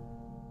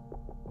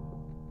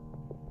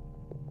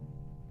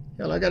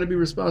 Hell, I got to be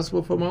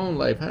responsible for my own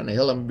life. How in the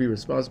hell I'm going to be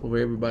responsible for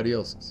everybody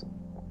else's?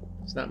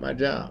 It's not my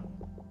job.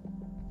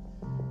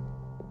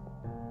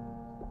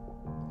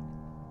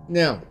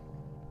 Now,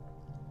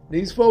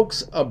 these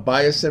folks are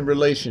biased in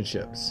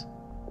relationships.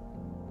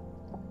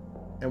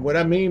 And what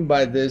I mean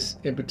by this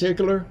in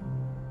particular,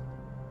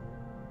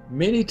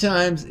 many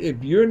times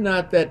if you're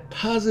not that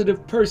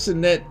positive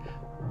person that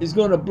is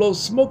going to blow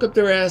smoke up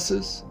their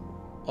asses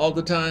all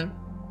the time,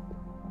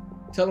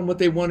 tell them what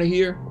they want to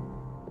hear,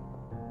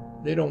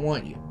 they don't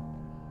want you.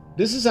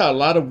 This is how a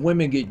lot of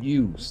women get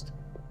used.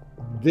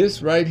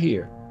 This right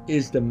here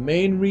is the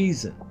main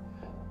reason.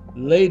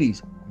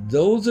 Ladies,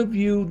 those of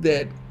you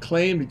that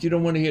claim that you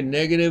don't want to hear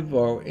negative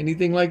or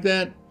anything like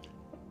that,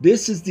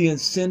 this is the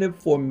incentive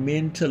for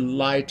men to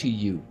lie to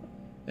you.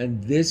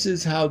 And this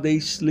is how they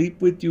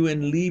sleep with you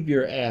and leave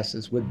your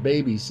asses with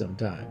babies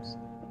sometimes.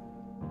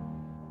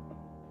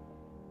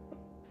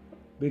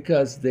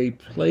 Because they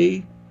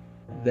play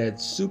that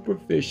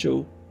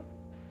superficial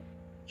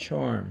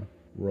charm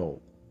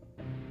role.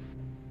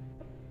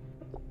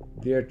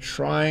 They're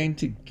trying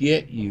to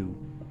get you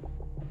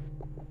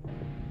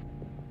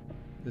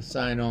to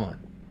sign on.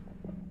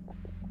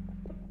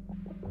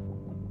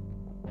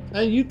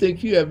 And you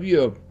think you have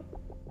your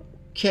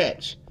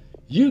catch.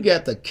 You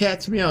got the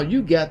cat's meow.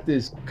 You got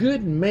this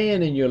good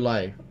man in your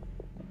life.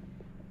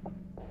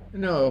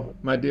 No,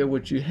 my dear,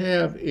 what you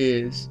have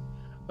is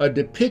a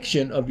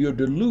depiction of your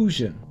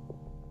delusion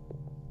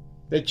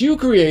that you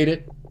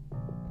created,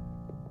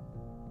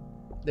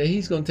 that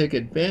he's going to take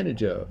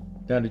advantage of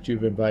now that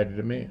you've invited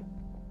him in.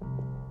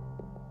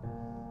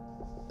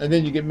 And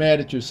then you get mad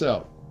at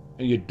yourself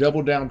and you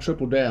double down,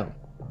 triple down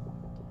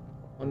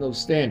on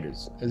those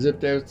standards as if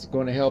that's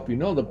going to help you.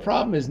 No, the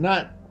problem is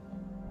not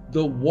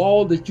the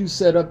wall that you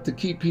set up to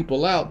keep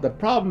people out. The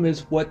problem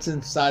is what's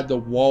inside the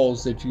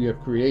walls that you have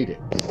created.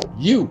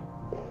 You.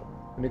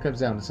 When it comes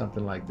down to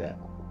something like that.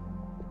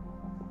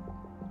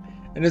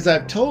 And as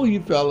I've told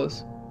you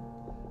fellas,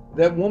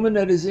 that woman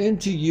that is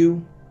into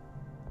you,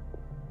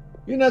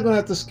 you're not going to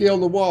have to scale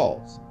the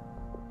walls.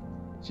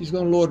 She's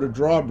going to lower the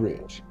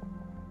drawbridge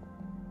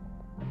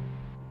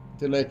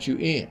to let you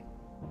in.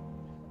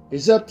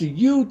 It's up to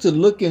you to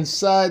look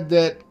inside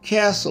that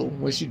castle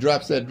when she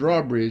drops that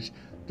drawbridge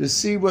to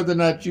see whether or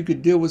not you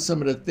could deal with some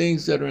of the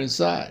things that are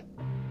inside.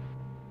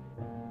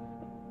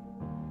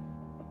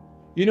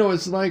 You know,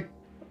 it's like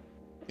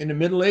in the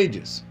Middle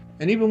Ages,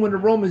 and even when the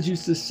Romans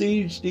used to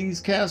siege these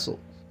castles.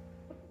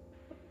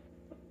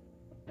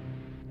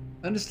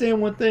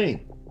 Understand one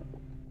thing.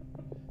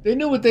 They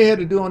knew what they had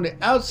to do on the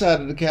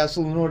outside of the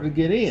castle in order to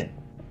get in.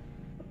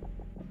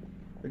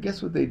 But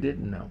guess what they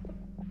didn't know?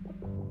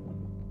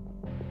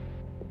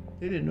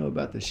 They didn't know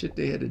about the shit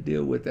they had to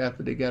deal with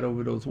after they got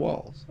over those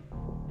walls.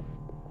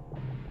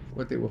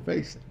 What they were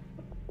facing.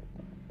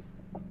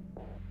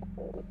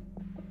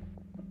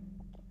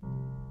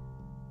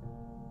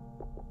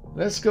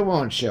 Let's go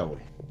on, shall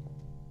we?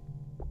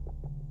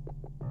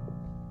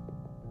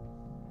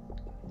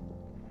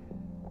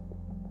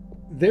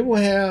 They will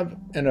have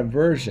an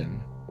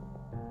aversion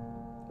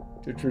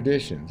to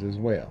traditions as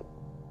well.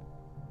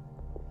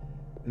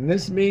 And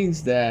this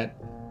means that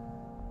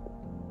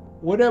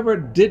whatever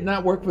did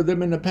not work for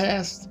them in the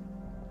past,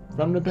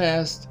 from the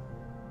past,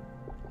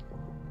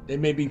 they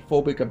may be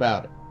phobic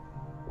about it.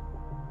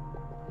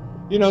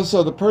 You know,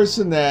 so the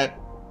person that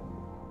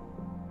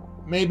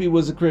maybe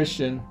was a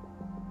Christian,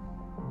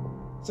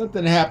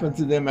 something happened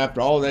to them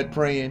after all that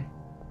praying,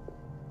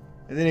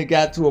 and then it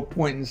got to a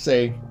point and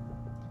say,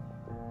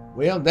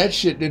 well, that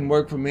shit didn't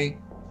work for me.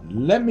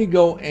 Let me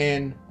go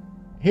and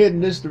head in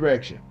this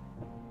direction.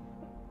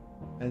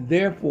 And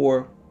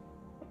therefore,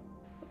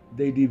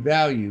 they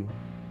devalue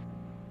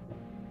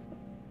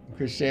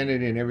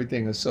Christianity and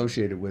everything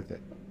associated with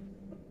it.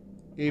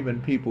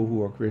 Even people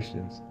who are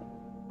Christians.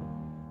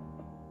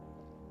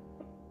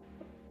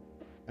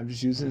 I'm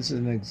just using this as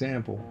an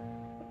example.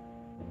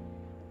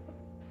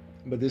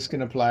 But this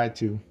can apply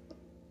to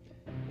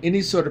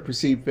any sort of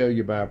perceived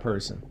failure by a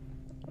person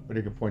where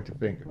they can point the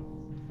finger.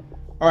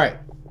 All right.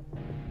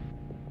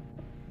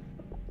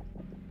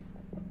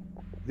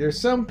 There's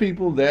some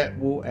people that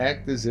will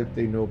act as if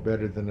they know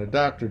better than a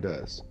doctor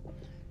does.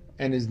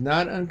 And it's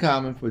not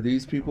uncommon for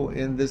these people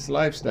in this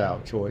lifestyle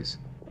choice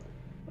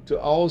to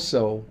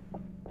also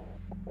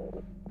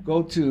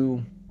go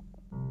to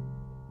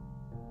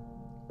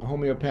a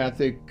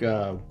homeopathic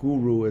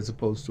guru as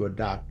opposed to a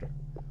doctor,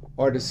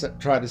 or to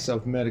try to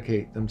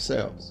self-medicate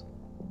themselves.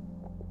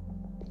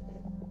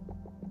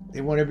 They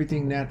want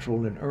everything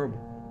natural and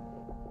herbal.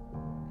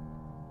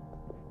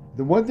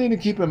 The one thing to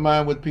keep in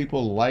mind with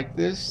people like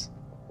this,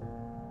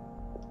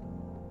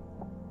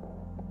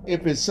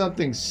 if it's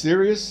something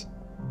serious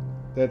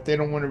that they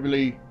don't want to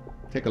really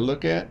take a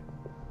look at,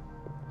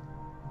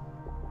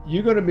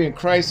 you're going to be in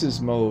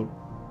crisis mode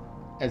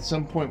at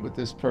some point with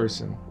this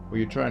person where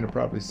you're trying to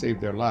probably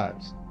save their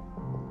lives.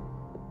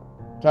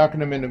 Talking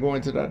them into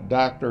going to the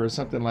doctor or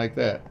something like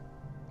that.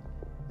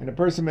 And the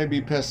person may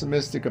be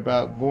pessimistic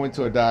about going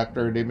to a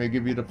doctor. They may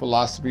give you the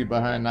philosophy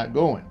behind not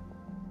going.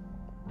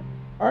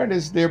 All right,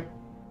 it's their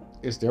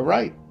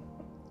right.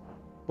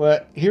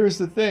 But here's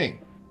the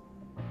thing.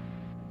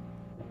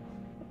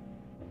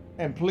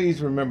 And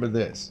please remember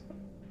this.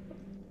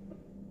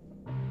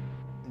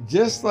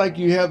 Just like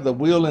you have the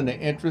will and the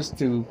interest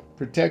to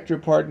protect your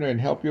partner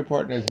and help your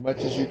partner as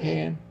much as you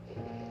can,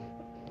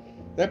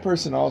 that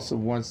person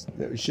also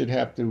should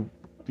have to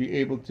be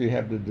able to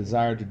have the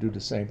desire to do the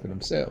same for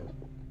themselves.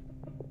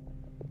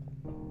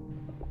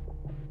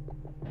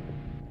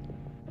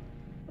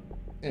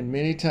 And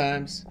many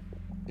times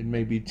it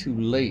may be too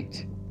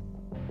late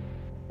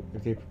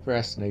if they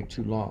procrastinate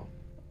too long.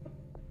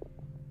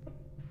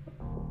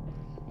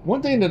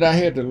 One thing that I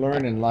had to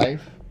learn in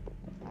life,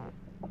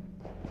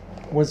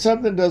 when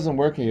something doesn't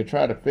work and you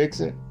try to fix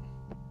it,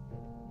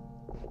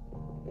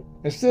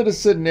 instead of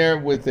sitting there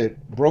with it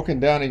broken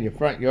down in your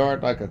front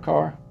yard like a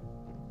car,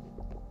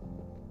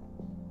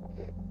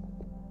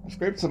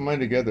 scrape some money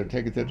together,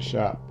 take it to the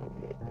shop,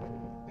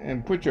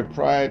 and put your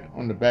pride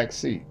on the back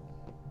seat.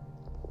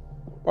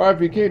 Or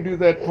if you can't do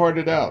that, part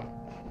it out.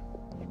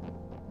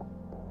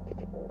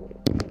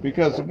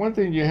 Because the one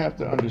thing you have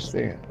to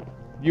understand,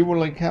 you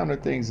will encounter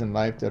things in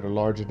life that are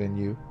larger than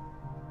you.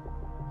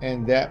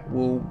 And that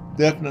will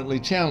definitely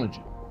challenge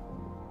you.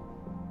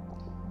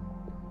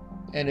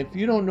 And if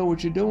you don't know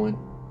what you're doing,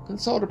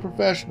 consult a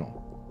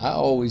professional. I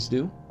always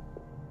do.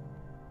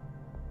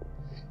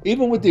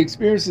 Even with the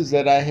experiences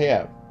that I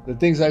have, the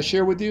things I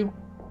share with you,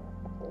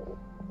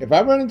 if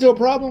I run into a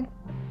problem,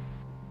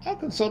 I'll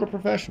consult a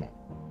professional.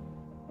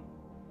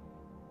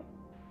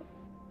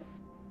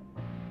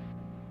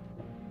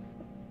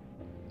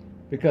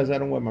 Because I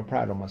don't wear my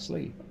pride on my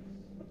sleeve.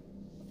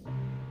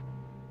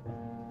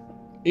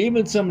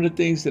 Even some of the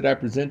things that I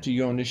present to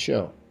you on this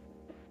show,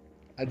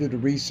 I do the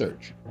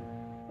research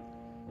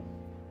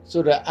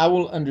so that I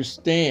will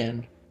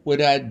understand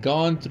what I'd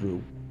gone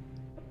through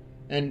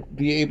and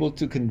be able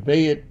to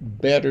convey it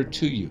better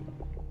to you.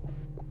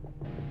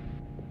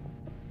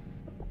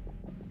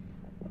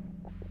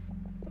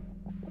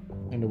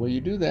 And the way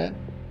you do that,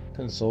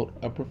 consult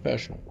a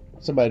professional,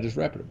 somebody that's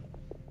reputable.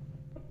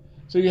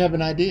 So you have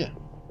an idea.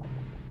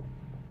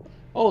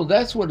 Oh,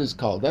 that's what it's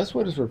called. That's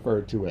what it's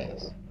referred to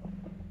as.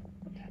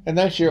 And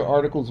I share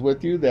articles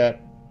with you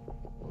that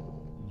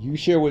you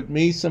share with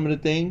me some of the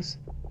things.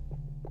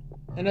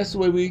 And that's the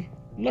way we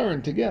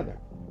learn together.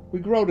 We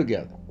grow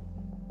together.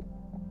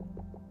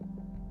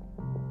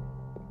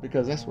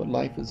 Because that's what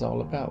life is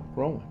all about,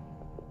 growing.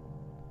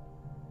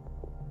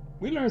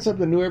 We learn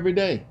something new every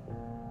day.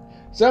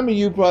 Some of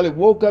you probably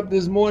woke up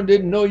this morning,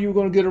 didn't know you were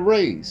going to get a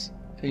raise.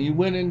 And you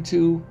went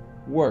into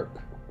work.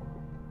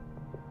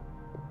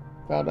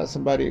 Found out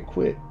somebody had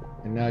quit.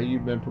 And now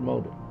you've been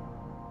promoted.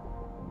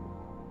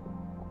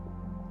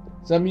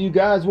 Some of you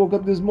guys woke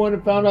up this morning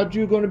and found out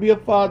you're going to be a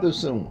father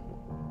soon.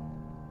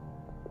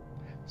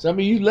 Some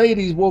of you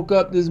ladies woke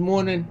up this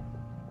morning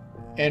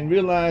and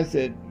realized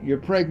that you're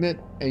pregnant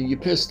and you're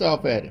pissed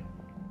off at him.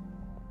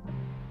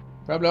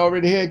 Probably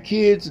already had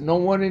kids and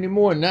don't want any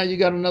more. Now you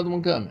got another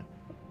one coming.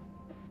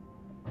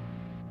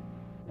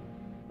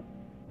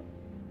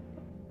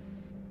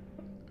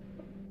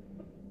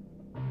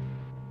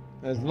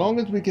 As long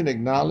as we can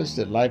acknowledge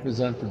that life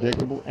is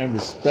unpredictable and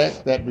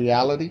respect that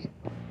reality,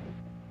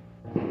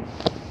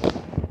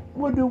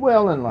 we'll do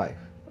well in life.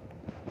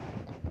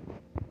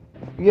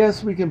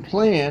 Yes, we can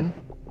plan,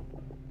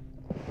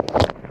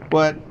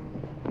 but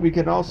we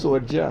can also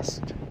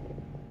adjust.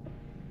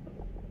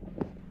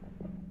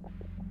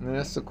 And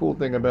that's the cool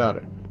thing about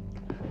it.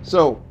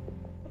 So,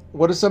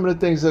 what are some of the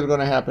things that are going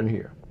to happen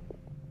here?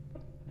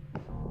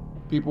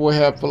 People will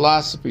have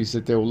philosophies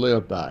that they will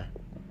live by.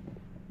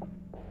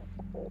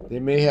 They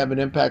may have an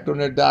impact on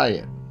their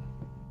diet.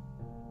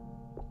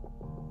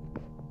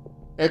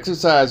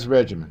 Exercise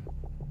regimen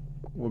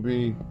will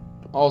be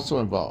also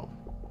involved.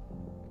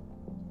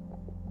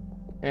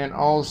 And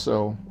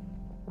also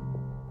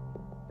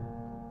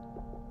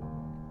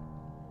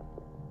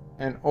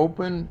an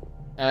open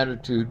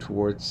attitude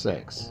towards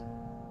sex.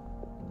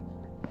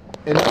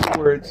 In other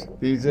words,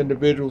 these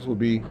individuals will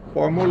be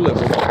far more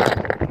liberal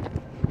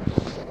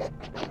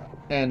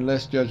and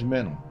less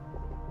judgmental.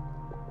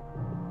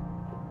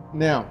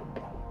 Now,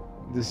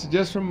 this is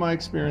just from my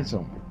experience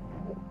only.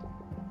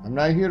 I'm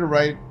not here to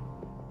write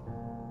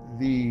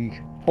the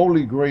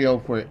holy grail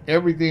for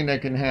everything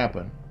that can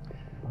happen.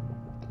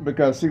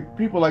 Because see,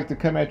 people like to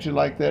come at you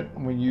like that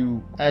when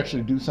you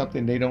actually do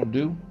something they don't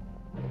do.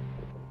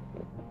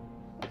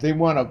 They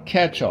want a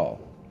catch-all.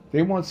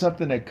 They want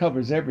something that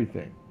covers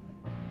everything.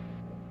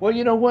 Well,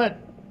 you know what?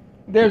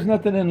 There's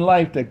nothing in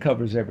life that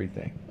covers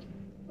everything.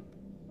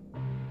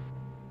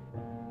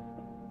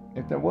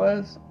 If there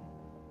was,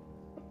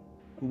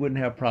 we wouldn't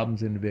have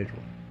problems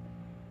individually.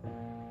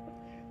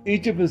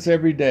 Each of us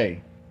every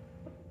day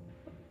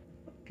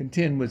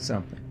contend with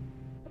something.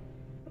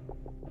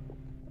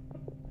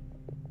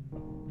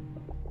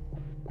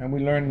 And we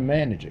learn to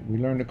manage it. We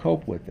learn to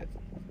cope with it.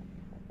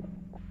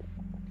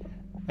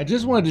 I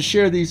just wanted to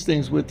share these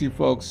things with you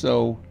folks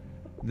so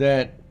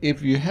that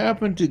if you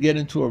happen to get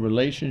into a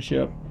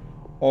relationship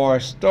or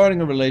starting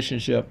a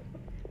relationship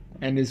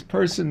and this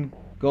person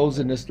goes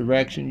in this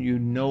direction, you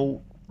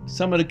know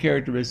some of the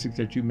characteristics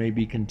that you may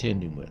be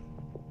contending with.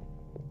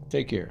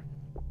 Take care.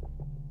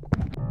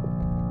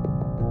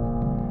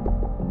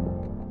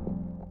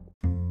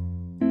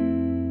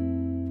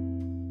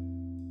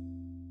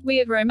 We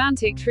at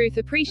Romantic Truth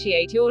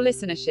appreciate your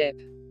listenership.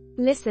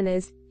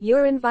 Listeners,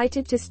 you're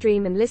invited to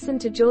stream and listen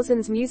to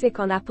Jawson's music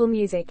on Apple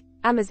Music,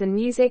 Amazon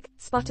Music,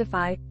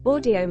 Spotify,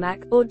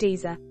 Audiomack, or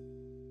Deezer.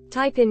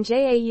 Type in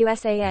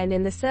JAUSAN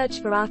in the search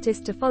for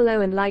artists to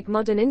follow and like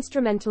modern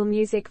instrumental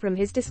music from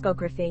his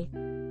discography.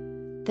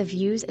 The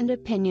views and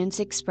opinions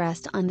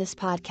expressed on this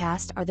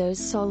podcast are those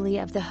solely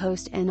of the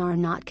host and are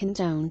not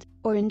condoned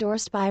or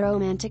endorsed by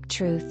Romantic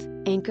Truth,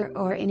 Anchor,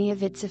 or any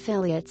of its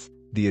affiliates.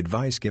 The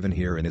advice given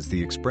herein is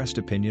the expressed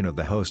opinion of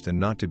the host and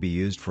not to be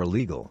used for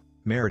legal,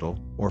 marital,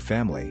 or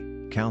family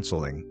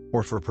counseling,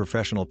 or for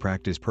professional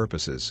practice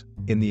purposes.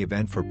 In the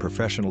event for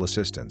professional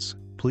assistance,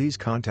 please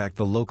contact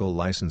the local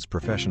licensed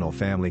professional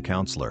family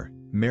counselor,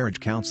 marriage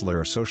counselor,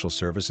 or social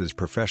services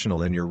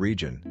professional in your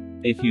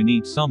region. If you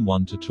need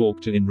someone to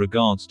talk to in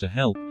regards to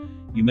help,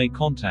 you may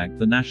contact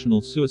the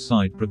National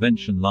Suicide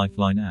Prevention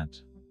Lifeline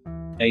at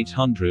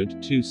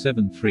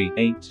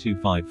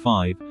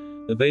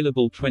 800-273-8255,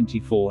 available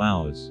 24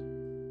 hours.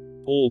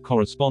 All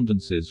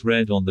correspondences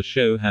read on the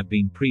show have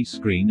been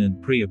pre-screened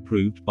and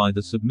pre-approved by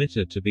the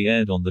submitter to be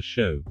aired on the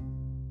show.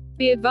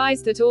 Be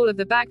advised that all of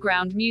the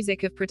background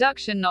music of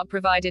production not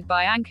provided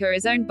by Anchor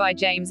is owned by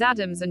James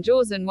Adams and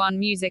Jaws One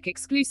Music,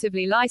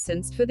 exclusively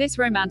licensed for this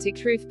Romantic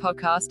Truth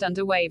podcast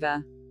under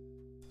waiver.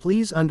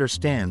 Please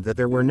understand that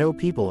there were no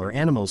people or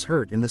animals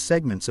hurt in the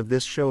segments of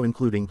this show,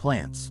 including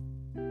plants.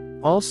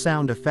 All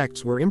sound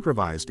effects were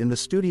improvised in the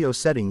studio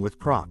setting with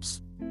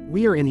props.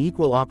 We are an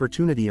equal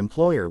opportunity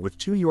employer with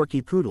 2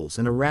 Yorkie poodles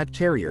and a rat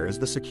terrier as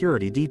the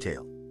security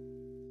detail.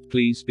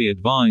 Please be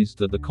advised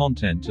that the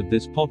content of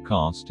this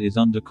podcast is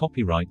under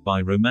copyright by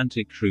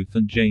Romantic Truth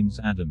and James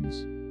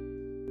Adams.